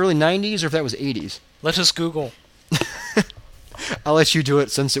early 90s, or if that was 80s. Let us Google. I'll let you do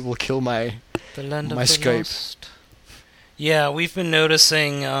it since it will kill my Skype. Lost. Yeah, we've been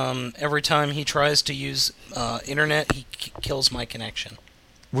noticing every time he tries to use internet, he kills my connection.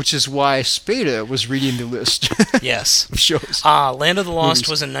 Which is why Spada was reading the list. Yes. Of shows. Land of the Lost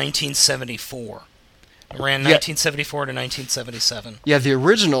was in 1974. It ran 1974 to 1977. Yeah, the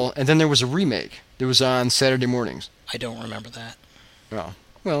original, and then there was a remake that was on Saturday mornings. I don't remember that. Oh,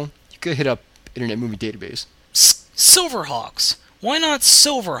 well, you could hit up Internet Movie Database. Silverhawks. Why not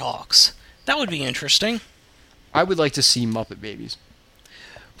Silverhawks? That would be interesting. I would like to see Muppet Babies.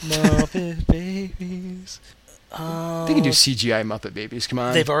 Muppet Babies. They can do CGI Muppet Babies. Come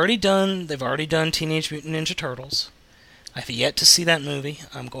on. They've already done Teenage Mutant Ninja Turtles. I've yet to see that movie.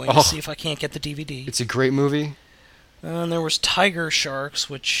 I'm going to see if I can't get the DVD. It's a great movie. And there was Tiger Sharks,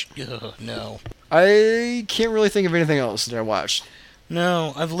 which no. I can't really think of anything else that I watched.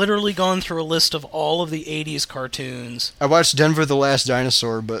 No, I've literally gone through a list of all of the 80s cartoons. I watched Denver the Last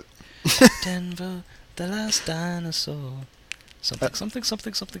Dinosaur, but... Denver the Last Dinosaur. Something.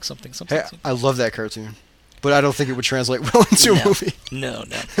 Hey, I love that cartoon, but I don't think it would translate well into a movie. No.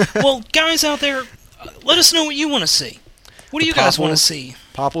 Well, guys out there, let us know what you want to see. What do you guys want to see?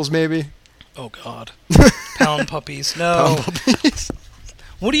 Popples, maybe? Oh, God. Pound puppies. No. Pound puppies.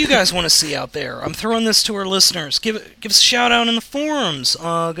 What do you guys want to see out there? I'm throwing this to our listeners. Give us a shout out in the forums.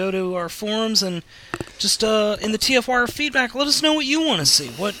 Go to our forums and just in the TFWire feedback, let us know what you want to see.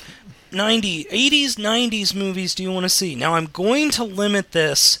 What 80s, 90s movies do you want to see? Now, I'm going to limit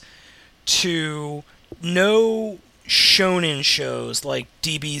this to no shonen shows like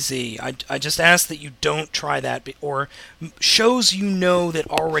DBZ. I just ask that you don't try that, or shows you know that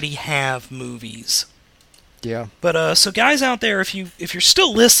already have movies. Yeah. But so guys out there, if you're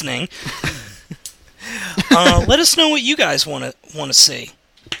still listening, let us know what you guys want to see.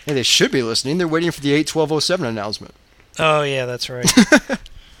 Hey, they should be listening. They're waiting for the 8/12/07 announcement. Oh yeah, that's right.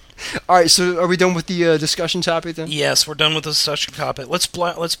 All right, so are we done with the discussion topic then? Yes, we're done with the discussion topic. Let's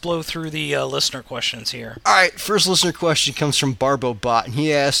blow through the listener questions here. All right, first listener question comes from Barbo Bot, and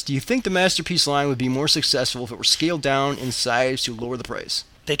he asked, "Do you think the Masterpiece line would be more successful if it were scaled down in size to lower the price?"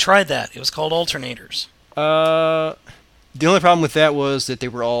 They tried that. It was called alternators. The only problem with that was that they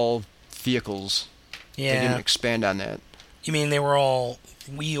were all vehicles. Yeah. They didn't expand on that. You mean they were all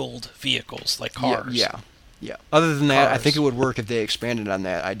wheeled vehicles, like cars? Yeah. Other than that, Cars. I think it would work if they expanded on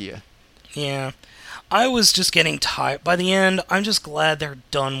that idea. Yeah. I was just getting tired. By the end, I'm just glad they're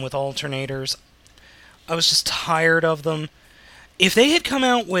done with alternators. I was just tired of them. If they had come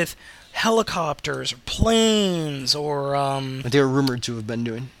out with helicopters or planes or They were rumored to have been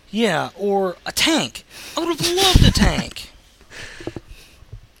doing. yeah, or a tank. I would have loved a tank.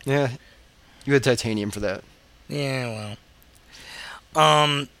 Yeah. You had titanium for that. Yeah,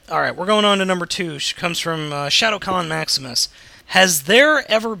 well. Alright, we're going on to number 2. She comes from ShadowCon Maximus. Has there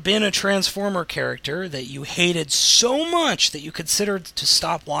ever been a Transformer character that you hated so much that you considered to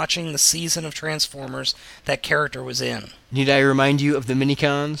stop watching the season of Transformers that character was in? Need I remind you of the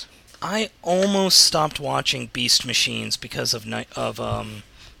Minicons? I almost stopped watching Beast Machines because of Night Nightwing?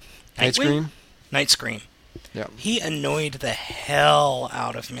 Scream? Night Scream. Yeah. He annoyed the hell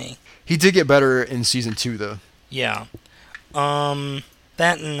out of me. He did get better in season 2, though. Yeah.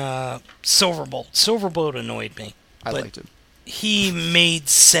 That and Silverbolt. Silverbolt annoyed me. I liked it. He made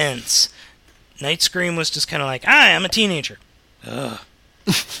sense. Night Scream was just kind of like, I'm a teenager. Ugh.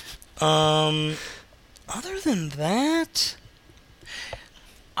 Other than that,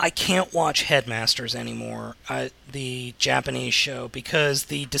 I can't watch Headmasters anymore, the Japanese show, because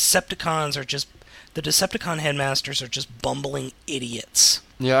the Decepticon Headmasters are just bumbling idiots.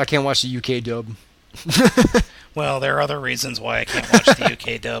 Yeah, I can't watch the UK dub. Well, there are other reasons why I can't watch the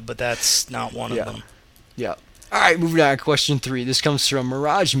UK dub, but that's not one of them. Yeah. All right, moving on. Question 3. This comes from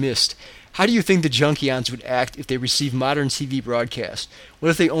Mirage Mist. How do you think the Junkions would act if they received modern TV broadcast? What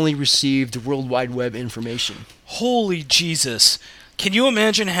if they only received World Wide Web information? Holy Jesus. Can you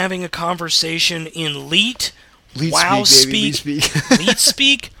imagine having a conversation in Leet, Leet speak, Leet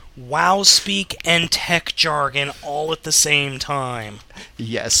speak, WoW speak, and tech jargon all at the same time?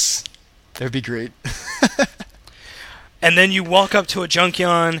 Yes. That'd be great. And then you walk up to a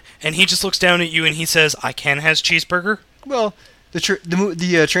Junkion, and he just looks down at you and he says, "I can has cheeseburger?" Well,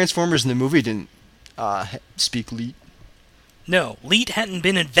 the Transformers in the movie didn't speak Leet. No, Leet hadn't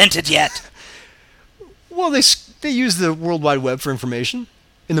been invented yet. Well, they use the World Wide Web for information.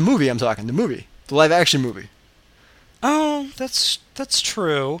 In the movie, I'm talking. The live-action movie. Oh, that's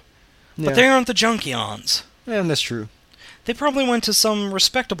true. Yeah. But they aren't the Junkions. Yeah, that's true. They probably went to some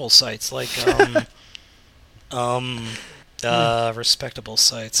respectable sites, like, respectable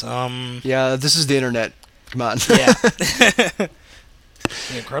sites. Yeah, this is the internet. Come on. Yeah. The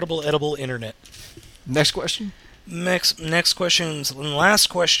incredible edible internet. Next question? Next question, and last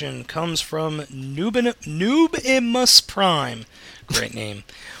question, comes from Noobimus Prime. Great name.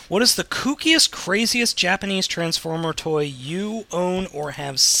 What is the kookiest, craziest Japanese Transformer toy you own or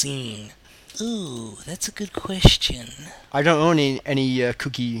have seen? Ooh, that's a good question. I don't own any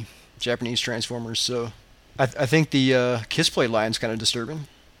kooky Japanese Transformers, so I think the Kissplay line's kind of disturbing.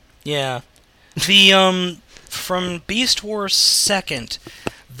 Yeah. The, from Beast Wars 2nd,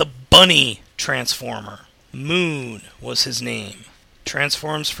 the Bunny Transformer. Moon was his name.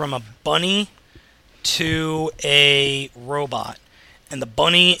 Transforms from a bunny to a robot. And the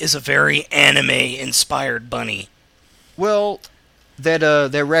bunny is a very anime-inspired bunny. Well, that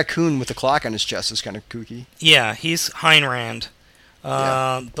raccoon with the clock on his chest is kind of kooky. Yeah, he's Ayn Rand.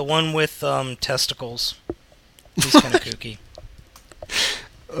 Yeah. The one with testicles. He's kind of kooky.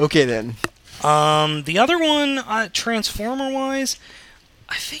 Okay, then. The other one, Transformer-wise,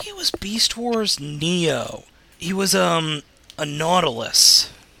 I think it was Beast Wars Neo. He was a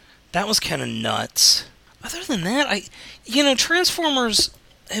Nautilus. That was kind of nuts. Other than that, Transformers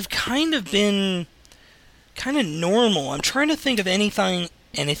have kind of been kind of normal. I'm trying to think of anything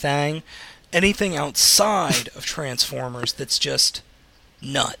outside of Transformers that's just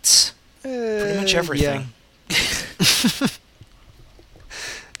nuts. Pretty much everything. Yeah.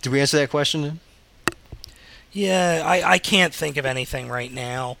 Did we answer that question then? Yeah, I can't think of anything right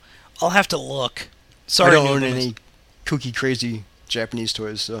now. I'll have to look. Sorry, I don't own any kooky, crazy Japanese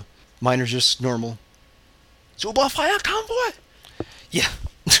toys, so mine are just normal. Super Fire Convoy! Yeah.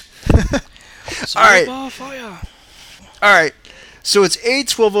 All right. Fire. All right. So it's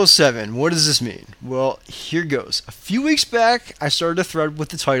A1207. What does this mean? Well, here goes. A few weeks back, I started a thread with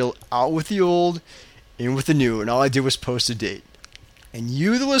the title, Out with the Old, In with the New, and all I did was post a date. And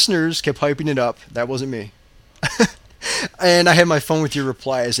you, the listeners, kept hyping it up. That wasn't me. And I had my fun with your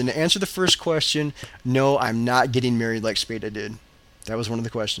replies. And to answer the first question, no, I'm not getting married like Spada did. That was one of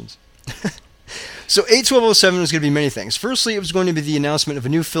the questions. So A1207 was going to be many things. Firstly, it was going to be the announcement of a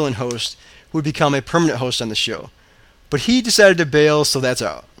new fill-in host who would become a permanent host on the show. But he decided to bail, so that's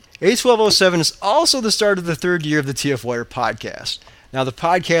out. A1207 is also the start of the third year of the TF Wire podcast. Now, the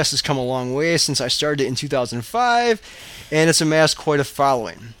podcast has come a long way since I started it in 2005, and it's amassed quite a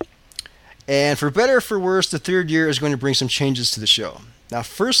following. And for better or for worse, the third year is going to bring some changes to the show. Now,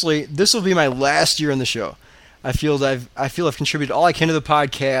 firstly, this will be my last year on the show. I feel I've contributed all I can to the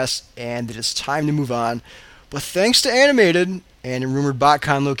podcast, and that it's time to move on. But thanks to Animated and a rumored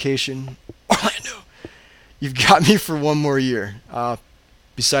BotCon location, Orlando, you've got me for one more year.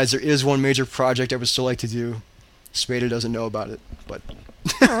 Besides, there is one major project I would still like to do. Spada doesn't know about it, but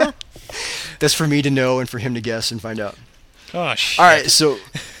that's for me to know and for him to guess and find out. Oh, shit. All right, so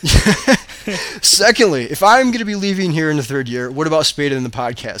secondly, if I'm going to be leaving here in the third year, what about Spada and the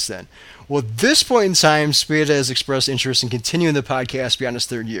podcast then? Well, at this point in time, Spada has expressed interest in continuing the podcast beyond his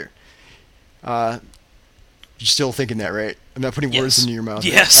third year. You're still thinking that, right? I'm not putting words into your mouth.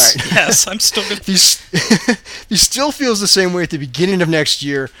 Yes, right? yes, I'm still going to... If he still feels the same way at the beginning of next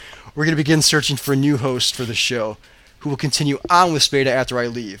year, we're going to begin searching for a new host for the show who will continue on with Spada after I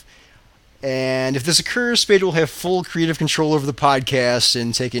leave. And if this occurs, Spada will have full creative control over the podcast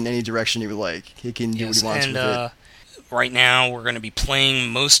and take it in any direction he would like. He can do what he wants with it. Right now, we're going to be playing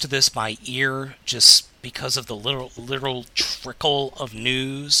most of this by ear just because of the literal trickle of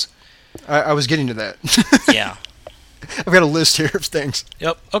news. I was getting to that. Yeah. I've got a list here of things.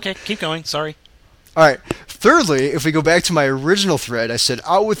 Yep. Okay, keep going. Sorry. All right. Thirdly, if we go back to my original thread, I said,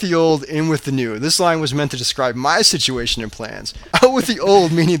 out with the old, in with the new. This line was meant to describe my situation and plans. Out with the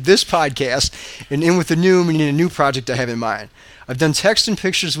old, meaning this podcast, and in with the new, meaning a new project I have in mind. I've done text and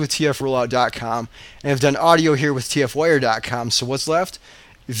pictures with TFRollout.com, and I've done audio here with TFWire.com, so what's left?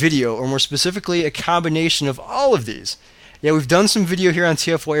 Video, or more specifically, a combination of all of these. Yeah, we've done some video here on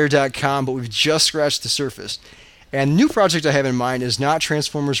TFWire.com, but we've just scratched the surface. And the new project I have in mind is not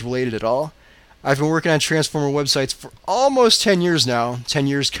Transformers related at all. I've been working on Transformer websites for almost 10 years now, 10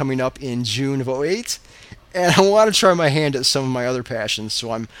 years coming up in June of 2008, and I want to try my hand at some of my other passions,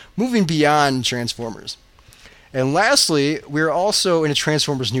 so I'm moving beyond Transformers. And lastly, we're also in a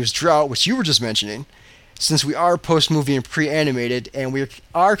Transformers news drought, which you were just mentioning, since we are post-movie and pre-animated, and we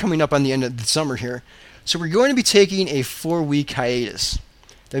are coming up on the end of the summer here, so we're going to be taking a 4-week hiatus.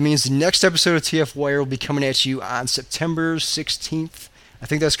 That means the next episode of TF Wire will be coming at you on September 16th. I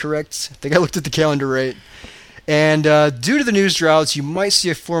think that's correct. I think I looked at the calendar right. And due to the news droughts, you might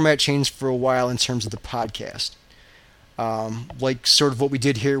see a format change for a while in terms of the podcast. Like sort of what we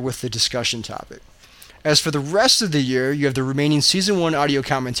did here with the discussion topic. As for the rest of the year, you have the remaining Season 1 audio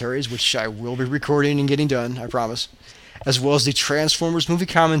commentaries, which I will be recording and getting done, I promise. As well as the Transformers movie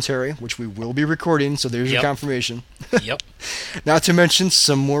commentary, which we will be recording, so there's your confirmation. Yep. Not to mention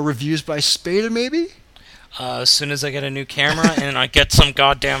some more reviews by Spada, maybe? As soon as I get a new camera and I get some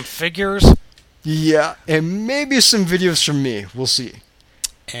goddamn figures. Yeah, and maybe some videos from me. We'll see.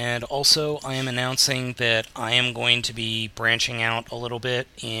 And also, I am announcing that I am going to be branching out a little bit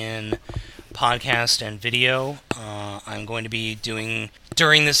in podcast and video. I'm going to be during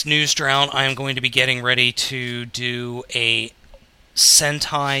this news drought, I am going to be getting ready to do a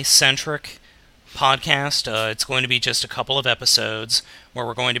Sentai-centric podcast. It's going to be just a couple of episodes where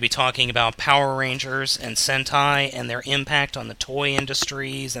we're going to be talking about Power Rangers and Sentai and their impact on the toy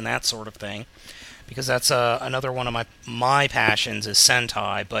industries and that sort of thing. Because that's another one of my passions is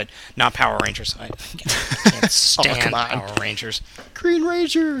Sentai, but not Power Rangers. I can't stand Power Rangers. Green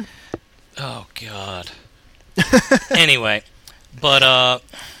Ranger! Oh, God. Anyway, but I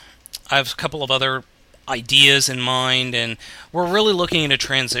have a couple of other ideas in mind, and we're really looking at a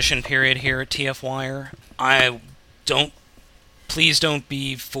transition period here at TF Wire. I don't please don't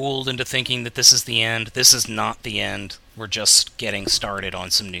be fooled into thinking that this is the end. This is not the end. We're just getting started on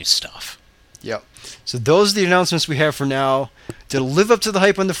some new stuff. Yep. So those are the announcements we have for now. Did it live up to the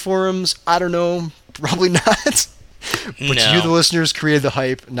hype on the forums? I don't know. Probably not. But No. you, the listeners, created the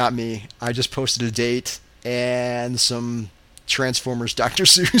hype, not me. I just posted a date and some Transformers Dr.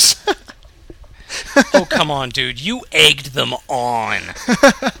 Seuss. Oh, come on, dude. You egged them on.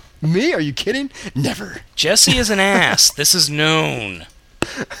 Me? Are you kidding? Never. Jesse is an ass. This is known.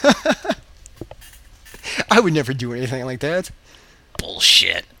 I would never do anything like that.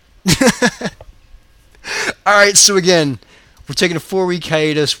 Bullshit. Alright, so again, we're taking a 4-week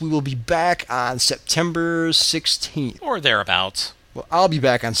hiatus. We will be back on September 16th. Or thereabouts. Well, I'll be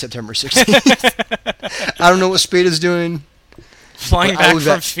back on September 16th. I don't know what Spada's doing. Flying But I back will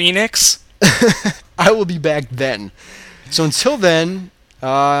from be Phoenix? I will be back then. So until then,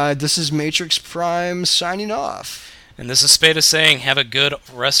 this is Matrix Prime signing off. And this is Spada saying, have a good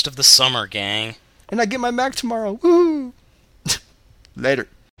rest of the summer, gang. And I get my Mac tomorrow. Woo! Later.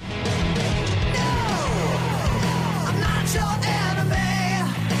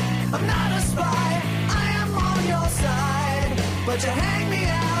 But you hang me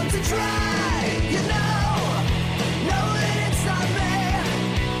out to dry, you know.